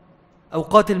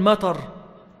 اوقات المطر،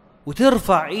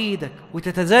 وترفع ايدك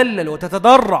وتتذلل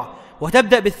وتتضرع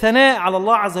وتبدأ بالثناء على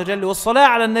الله عز وجل والصلاة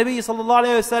على النبي صلى الله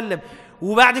عليه وسلم،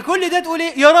 وبعد كل ده تقول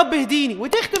ايه؟ يا رب اهديني،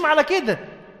 وتختم على كده.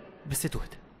 بس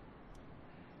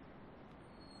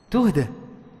تهدى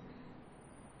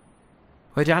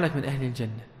ويجعلك من أهل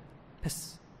الجنة.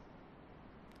 بس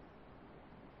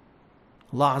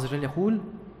الله عز وجل يقول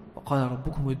وقال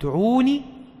ربكم ادعوني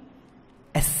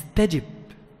أستجب،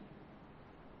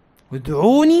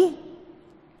 ادعوني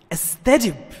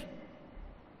أستجب،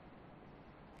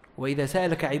 وإذا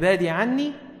سألك عبادي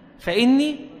عني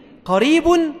فإني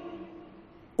قريب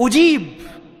أجيب.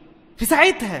 في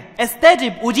ساعتها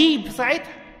أستجب، أجيب في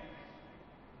ساعتها.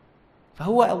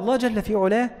 فهو الله جل في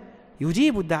علاه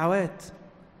يجيب الدعوات.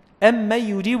 أما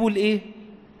يجيب الإيه؟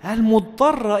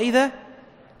 المضطر إذا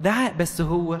دعا، بس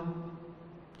هو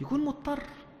يكون مضطر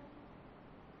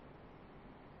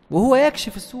وهو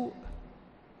يكشف السوء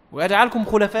ويجعلكم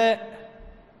خلفاء،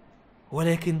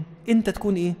 ولكن أنت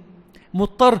تكون إيه؟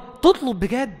 مضطر تطلب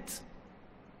بجد.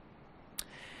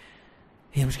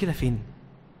 هي المشكلة فين؟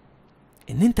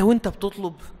 إن أنت وأنت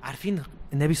بتطلب، عارفين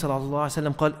النبي صلى الله عليه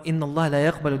وسلم قال إن الله لا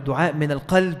يقبل الدعاء من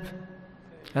القلب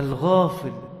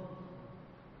الغافل.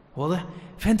 واضح؟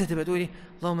 فأنت تبقى تقول إيه؟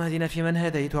 اللهم اهدنا فيمن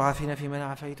هديت وعافنا فيمن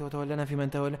عافيت وتولنا فيمن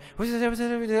تولى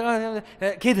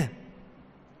كده.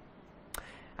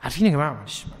 عارفين يا جماعة،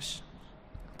 معلش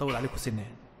طول عليكم سنة.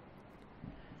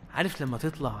 عارف لما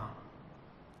تطلع،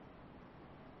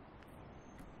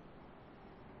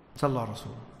 صلى على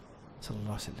الرسول صلى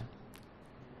الله عليه وسلم،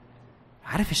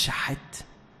 عارف الشحات؟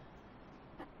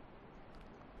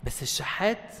 بس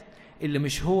الشحات اللي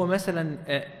مش هو مثلا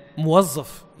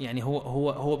موظف، يعني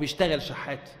هو بيشتغل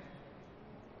شحات.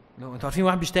 لو انتوا عارفين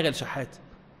واحد بيشتغل شحات،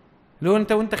 لو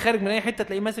انت وانت خارج من اي حته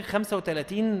تلاقيه ماسك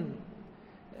 35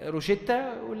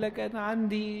 روشته يقول لك انا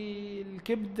عندي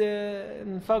الكبد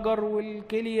انفجر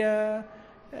والكليه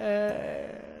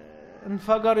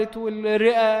انفجرت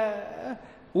والرئه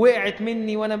وقعت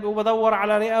مني وانا بدور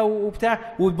على رئه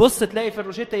وبتاع، وتبص تلاقي في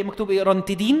الروشته مكتوب ايه؟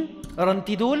 رانتيدين،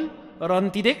 رانتيدول،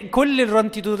 رانتيدين، كل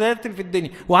الرانتيدولات اللي في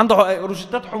الدنيا، وعنده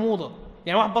روشتات حموضه.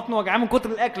 يعني واحد بطنه وجعان من كتر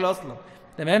الاكل اصلا،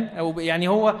 تمام؟ او يعني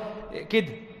هو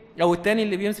كده. او التاني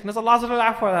اللي بيمسك، نسال الله عز وجل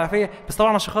العفو والعافيه. بس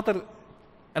طبعا عشان خاطر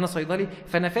انا صيدلي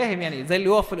فانا فاهم، يعني زي اللي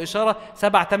يقف في الاشاره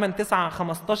 7 8 9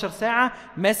 15 ساعه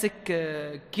ماسك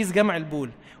كيس جمع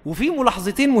البول. وفي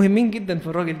ملاحظتين مهمين جدا في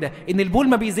الراجل ده، ان البول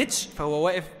ما بيزيدش، فهو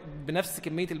واقف بنفس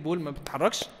كميه البول ما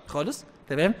بيتحركش خالص،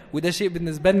 تمام؟ وده شيء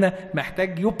بالنسبه لنا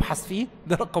محتاج يبحث فيه،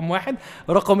 ده رقم واحد.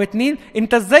 رقم 2،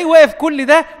 انت ازاي واقف كل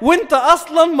ده وانت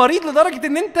اصلا مريض لدرجه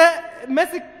ان انت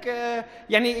ماسك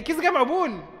يعني كيس جمع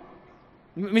بول؟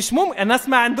 مش ممكن. انا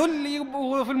اسمع عن دول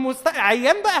يبقوا في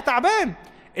عيان بقى تعبان،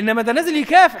 انما ده نازل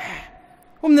يكافح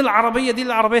ومن العربيه دي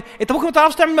للعربيه. انت ممكن ما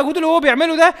تعرفش تعمل المجهود اللي هو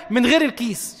بيعمله ده من غير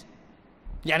الكيس،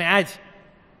 يعني عادي،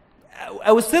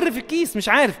 او السر في الكيس، مش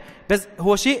عارف. بس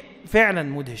هو شيء فعلا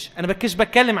مدهش. انا مش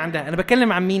بتكلم عن ده، انا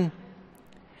بتكلم عن مين؟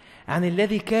 عن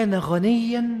الذي كان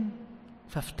غنيا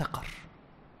فافتقر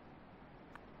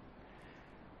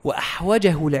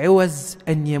واحوجه العوز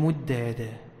ان يمد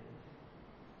يداه،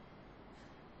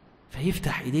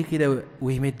 فيفتح ايديه كده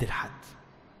ويمد لحد.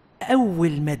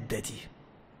 اول مده دي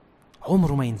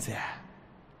عمره ما ينساها،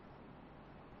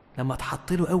 لما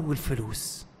اتحط له اول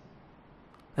فلوس.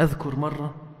 اذكر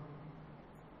مره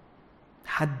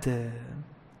حد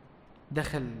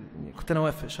دخل، كنت انا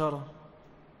واقف في اشاره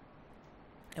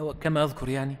او كما اذكر،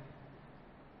 يعني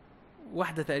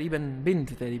واحده تقريبا،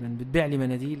 بنت تقريبا بتبيع لي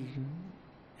مناديل،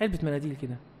 علبه مناديل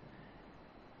كده،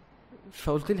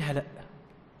 فقلت لها لا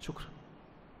شكرا،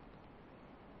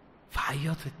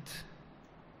 فعيطت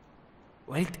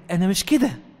وقالت انا مش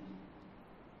كده.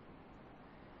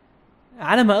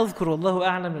 على ما اذكر والله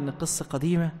اعلم ان القصه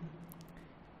قديمه،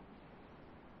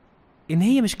 ان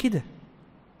هي مش كده،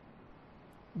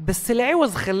 بس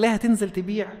العوز خلاها تنزل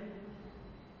تبيع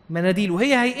مناديل،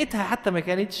 وهي هيئتها حتى ما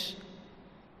كانتش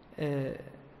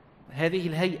هذه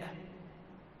الهيئه.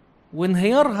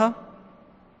 وانهيارها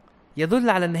يدل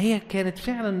على ان هي كانت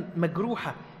فعلا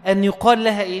مجروحه ان يقال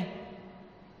لها ايه؟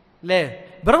 لا،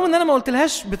 برغم ان انا ما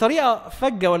قلتلهاش بطريقه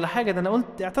فجه ولا حاجه، ده انا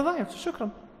قلت اعتذرت شكرا،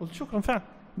 قلت شكرا فعلا.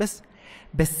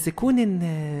 بس كون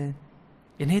ان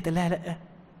هي تقول لها لا،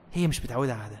 هي مش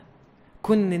متعوده على ده.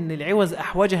 كون ان العوز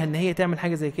احوجها ان هي تعمل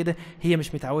حاجه زي كده، هي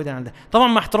مش متعوده على ده. طبعا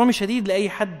مع احترامي شديد لاي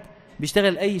حد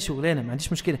بيشتغل اي شغلانه، ما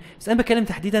عنديش مشكله، بس انا بتكلم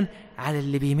تحديدا على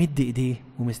اللي بيمد ايديه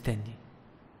ومستني،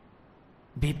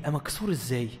 بيبقى مكسور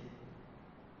ازاي،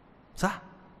 صح؟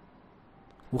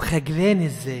 وخجلان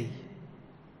ازاي،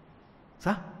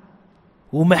 صح؟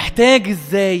 ومحتاج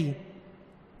ازاي،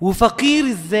 وفقير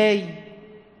ازاي.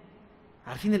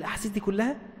 عارفين الاحاسيس دي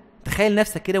كلها؟ تخيل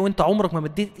نفسك كده وانت عمرك ما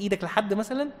مديت ايدك لحد،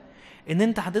 مثلا ان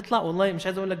انت هتطلع، والله مش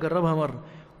عايز اقول لك جربها مره،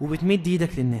 وبتمد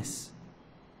ايدك للناس،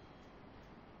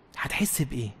 هتحس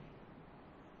بايه؟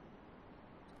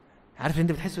 عارف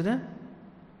انت بتحسه ده؟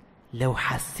 لو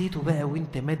حسيته بقى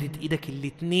وانت مدد ايدك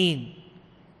الاتنين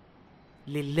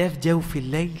لله في جوف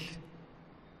الليل،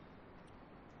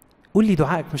 قول لي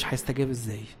دعائك مش هيستجاب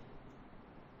ازاي؟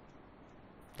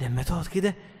 لما تقعد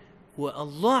كده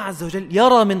والله عز وجل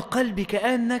يرى من قلبك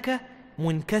أنك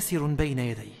منكسر بين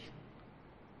يديه،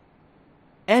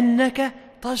 أنك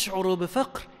تشعر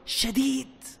بفقر شديد،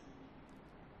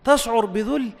 تشعر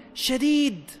بذل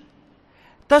شديد،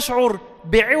 تشعر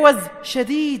بعوز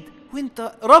شديد،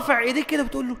 وانت رافع ايديك كده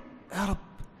بتقول له يا رب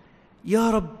يا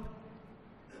رب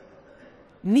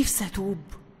نفسي اتوب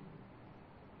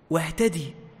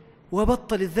واهتدي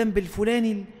وابطل الذنب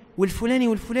الفلاني والفلاني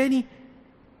والفلاني،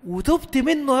 وتوبت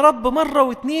منه يا رب مرة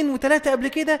واثنين وثلاثة قبل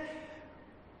كده،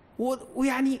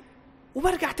 ويعني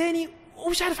وبرجع تاني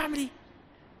ومش عارف اعمل ايه،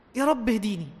 يا رب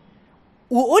اهديني.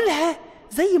 وقولها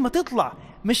زي ما تطلع،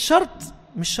 مش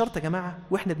شرط يا جماعة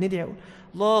واحنا بندعي اقول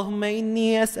اللهم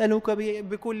اني اسألك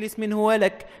بكل اسم هو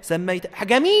لك سميت،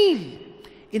 جميل.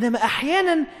 انما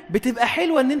احيانا بتبقى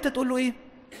حلوة ان انت تقول له ايه،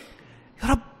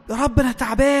 يا رب انا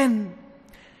تعبان،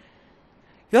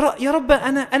 يا رب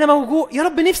انا موجوع، يا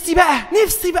رب نفسي بقى.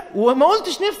 وما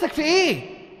قلتش نفسك في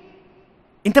ايه،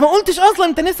 انت ما قلتش اصلا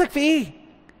انت نفسك في ايه،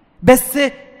 بس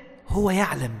هو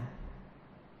يعلم.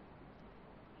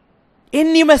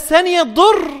 اني مسني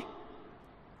الضر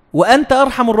وانت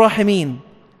ارحم الراحمين،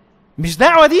 مش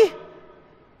دعوة دي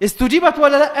استجيبت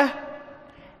ولا لا؟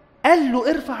 قال له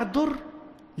ارفع الضر،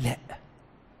 لا،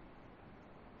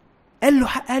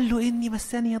 قال له اني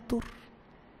مسني الضر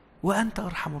وانت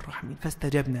ارحم الراحمين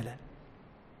فاستجبنا له.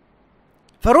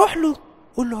 فروح له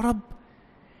قول له يا رب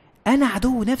انا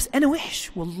عدو نفس، انا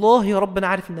وحش والله يا رب، انا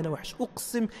عارف ان انا وحش،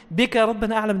 اقسم بك يا رب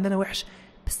انا اعلم ان انا وحش،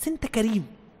 بس انت كريم،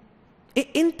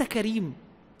 انت كريم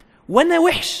وانا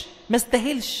وحش ما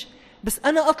استاهلش، بس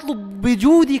انا اطلب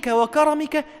بجودك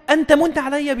وكرمك ان تمن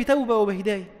علي بتوبه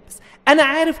وبهدايه، بس انا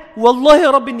عارف والله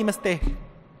يا رب اني ما استاهل،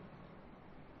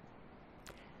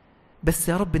 بس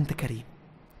يا رب انت كريم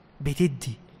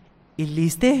بتدي اللي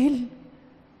يستاهل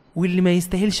واللي ما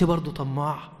يستاهلش برضه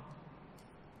طماع.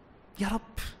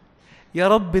 يا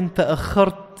رب انت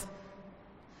اخرت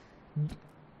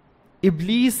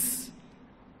ابليس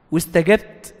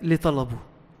واستجبت لطلبه،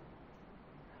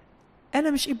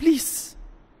 انا مش ابليس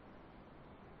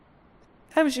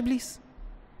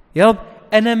يا رب،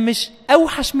 انا مش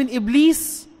اوحش من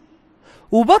ابليس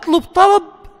وبطلب طلب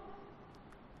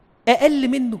اقل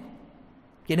منه.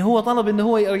 يعني هو طلب ان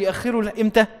هو يأخره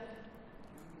امتى؟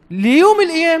 ليوم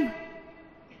القيامة،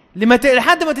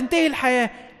 لحد ما تنتهي الحياة.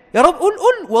 يا رب قول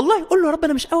والله قول له يا رب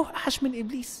انا مش اوحش من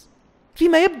ابليس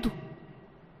فيما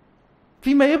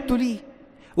يبدو لي،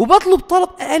 وبطلب طلب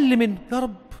اقل منه، يا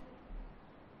رب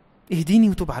اهديني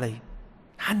وتوب علي،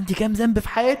 عندي كام ذنب في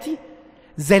حياتي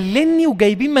زلني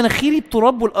وجايبين مناخيري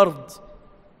بتراب والارض،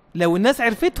 لو الناس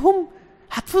عرفتهم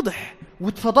هتفضح،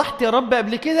 واتفضحت يا رب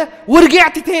قبل كده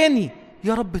ورجعت تاني،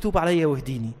 يا رب توب علي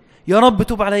واهديني، يا رب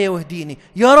توب علي واهديني،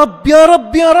 يا رب يا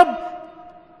رب يا رب.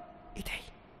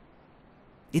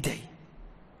 ادعي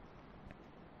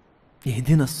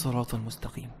اهدنا الصراط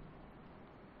المستقيم.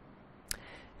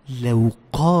 لو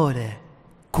قال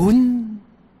كن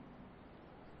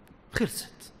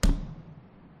خلصت،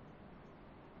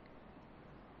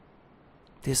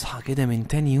 تصحى كده من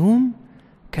تاني يوم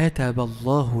كتب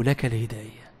الله لك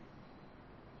الهداية،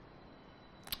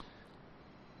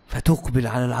 فتقبل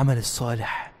على العمل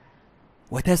الصالح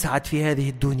وتسعد في هذه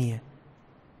الدنيا،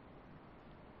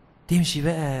 تمشي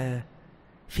بقى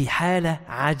في حالة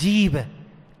عجيبة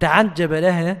تعجب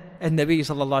لها النبي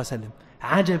صلى الله عليه وسلم،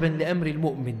 عجبا لأمر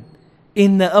المؤمن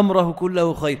إن أمره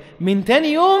كله خير. من تاني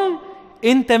يوم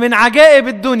أنت من عجائب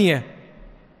الدنيا،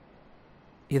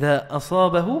 إذا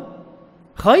أصابه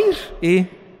خير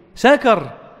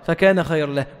شكر فكان خير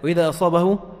له، وإذا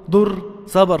أصابه ضر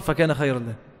صبر فكان خير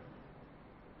له.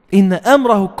 إن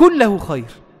أمره كله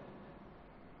خير،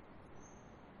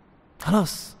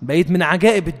 خلاص بقيت من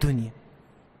عجائب الدنيا،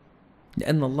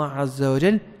 لأن الله عز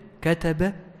وجل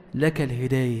كتب لك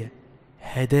الهداية،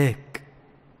 هداك،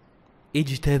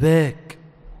 اجتباك،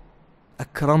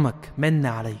 أكرمك، من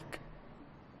عليك.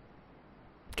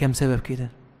 كم سبب كده؟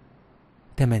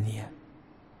 8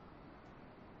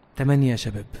 يا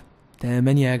شباب،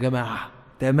 8 يا جماعة،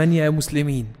 8 يا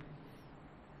مسلمين.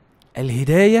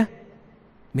 الهداية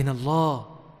من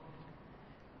الله،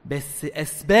 بس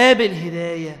أسباب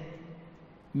الهداية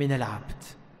من العبد.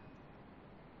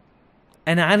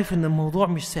 أنا عارف إن الموضوع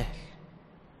مش سهل،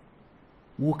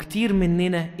 وكتير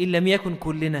مننا إن لم يكن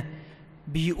كلنا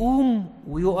بيقوم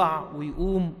ويقع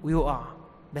ويقوم ويقع،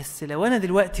 بس لو أنا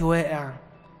دلوقتي واقع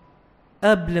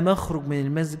قبل ما أخرج من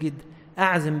المسجد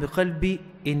أعزم بقلبي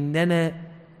إن أنا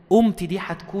قومتي دي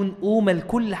هتكون قومة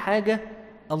لكل حاجة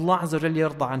الله عز وجل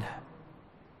يرضى عنها.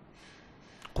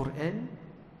 قرآن،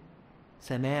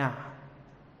 سماع،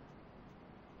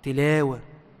 تلاوة،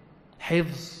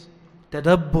 حفظ،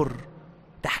 تدبر،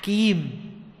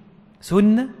 تحكيم،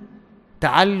 سنة،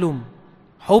 تعلم،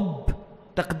 حب،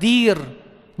 تقدير،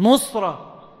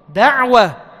 نصرة،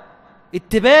 دعوة،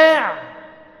 اتباع،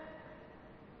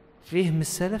 فهم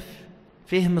السلف،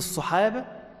 فهم الصحابة،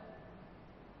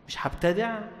 مش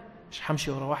هبتدع، مش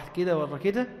همشي ورا واحد كده ورا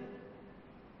كده.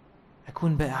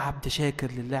 أكون بقى عبد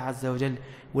شاكر لله عز وجل،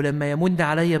 ولما يمن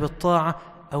علي بالطاعة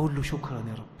أقول له شكرا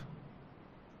يا رب،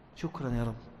 شكرا يا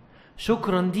رب.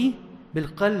 شكرا دي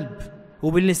بالقلب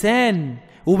وباللسان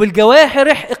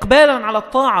وبالجوارح إقبالا على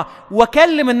الطاعة،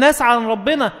 وكلم الناس عن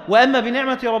ربنا. وأما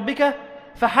بنعمة ربك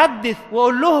فحدث،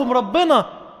 وأقول لهم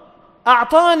ربنا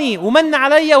أعطاني ومن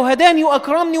علي وهداني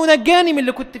وأكرمني ونجاني من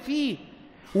اللي كنت فيه،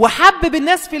 وحبب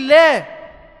الناس في الله،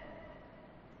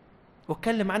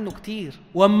 واتكلم عنه كتير.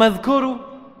 واما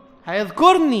اذكره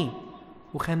هيذكرني.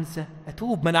 وخمسة،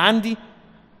 اتوب، ما انا عندي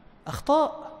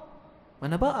اخطاء، ما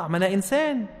انا بقع، ما انا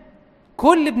انسان،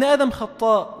 كل ابن ادم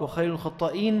خطاء، وخير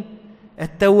الخطائين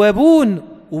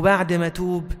التوابون. وبعد ما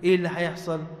اتوب ايه اللي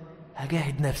هيحصل؟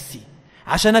 هجاهد نفسي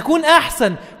عشان اكون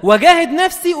احسن، واجاهد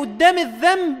نفسي قدام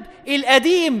الذنب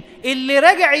القديم اللي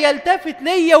رجع يلتفت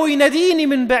ليا ويناديني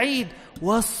من بعيد،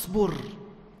 واصبر.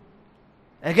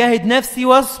 أجاهد نفسي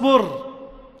واصبر،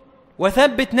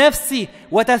 وثبت نفسي،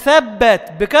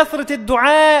 وتثبت بكثرة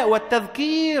الدعاء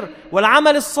والتذكير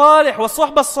والعمل الصالح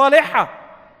والصحبة الصالحة،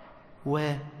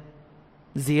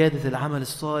 وزيادة العمل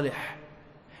الصالح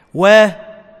والدعاء.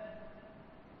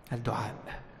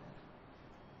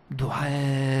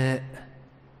 دعاء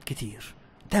كتير،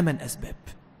 8 أسباب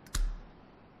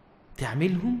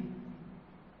تعملهم.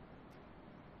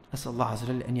 أسأل الله عز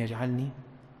وجل أن يجعلني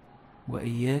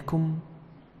وإياكم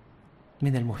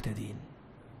من المهتدين.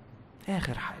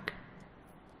 آخر حاجة،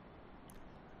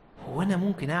 هو أنا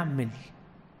ممكن أعمل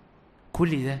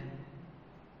كل ده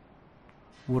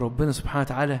وربنا سبحانه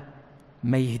وتعالى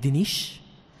ما يهدنيش؟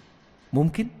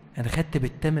 ممكن. أنا خدت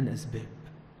ب8 أسباب،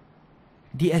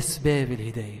 دي أسباب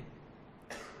الهداية.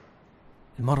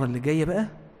 المرة اللي جاية بقى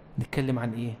نتكلم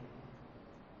عن إيه؟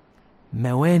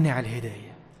 موانع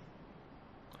الهداية،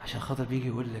 عشان خاطر بيجي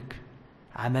يقول لك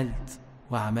عملت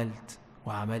وعملت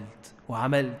وعملت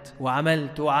وعملت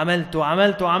وعملت وعملت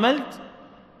وعملت وعملت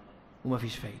وما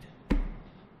فيش فايدة.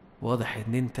 واضح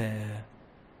ان انت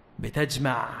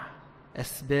بتجمع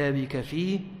اسبابك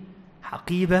في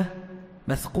حقيبة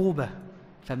مثقوبة،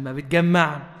 فما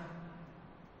بتجمع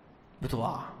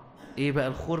بتقع. ايه بقى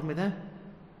الخرم ده؟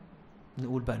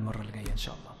 نقول بقى المرة اللي جاية ان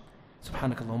شاء الله.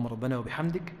 سبحانك اللهم ربنا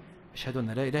وبحمدك، اشهد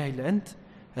ان لا اله الا انت،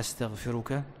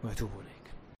 استغفرك واتوب اليك.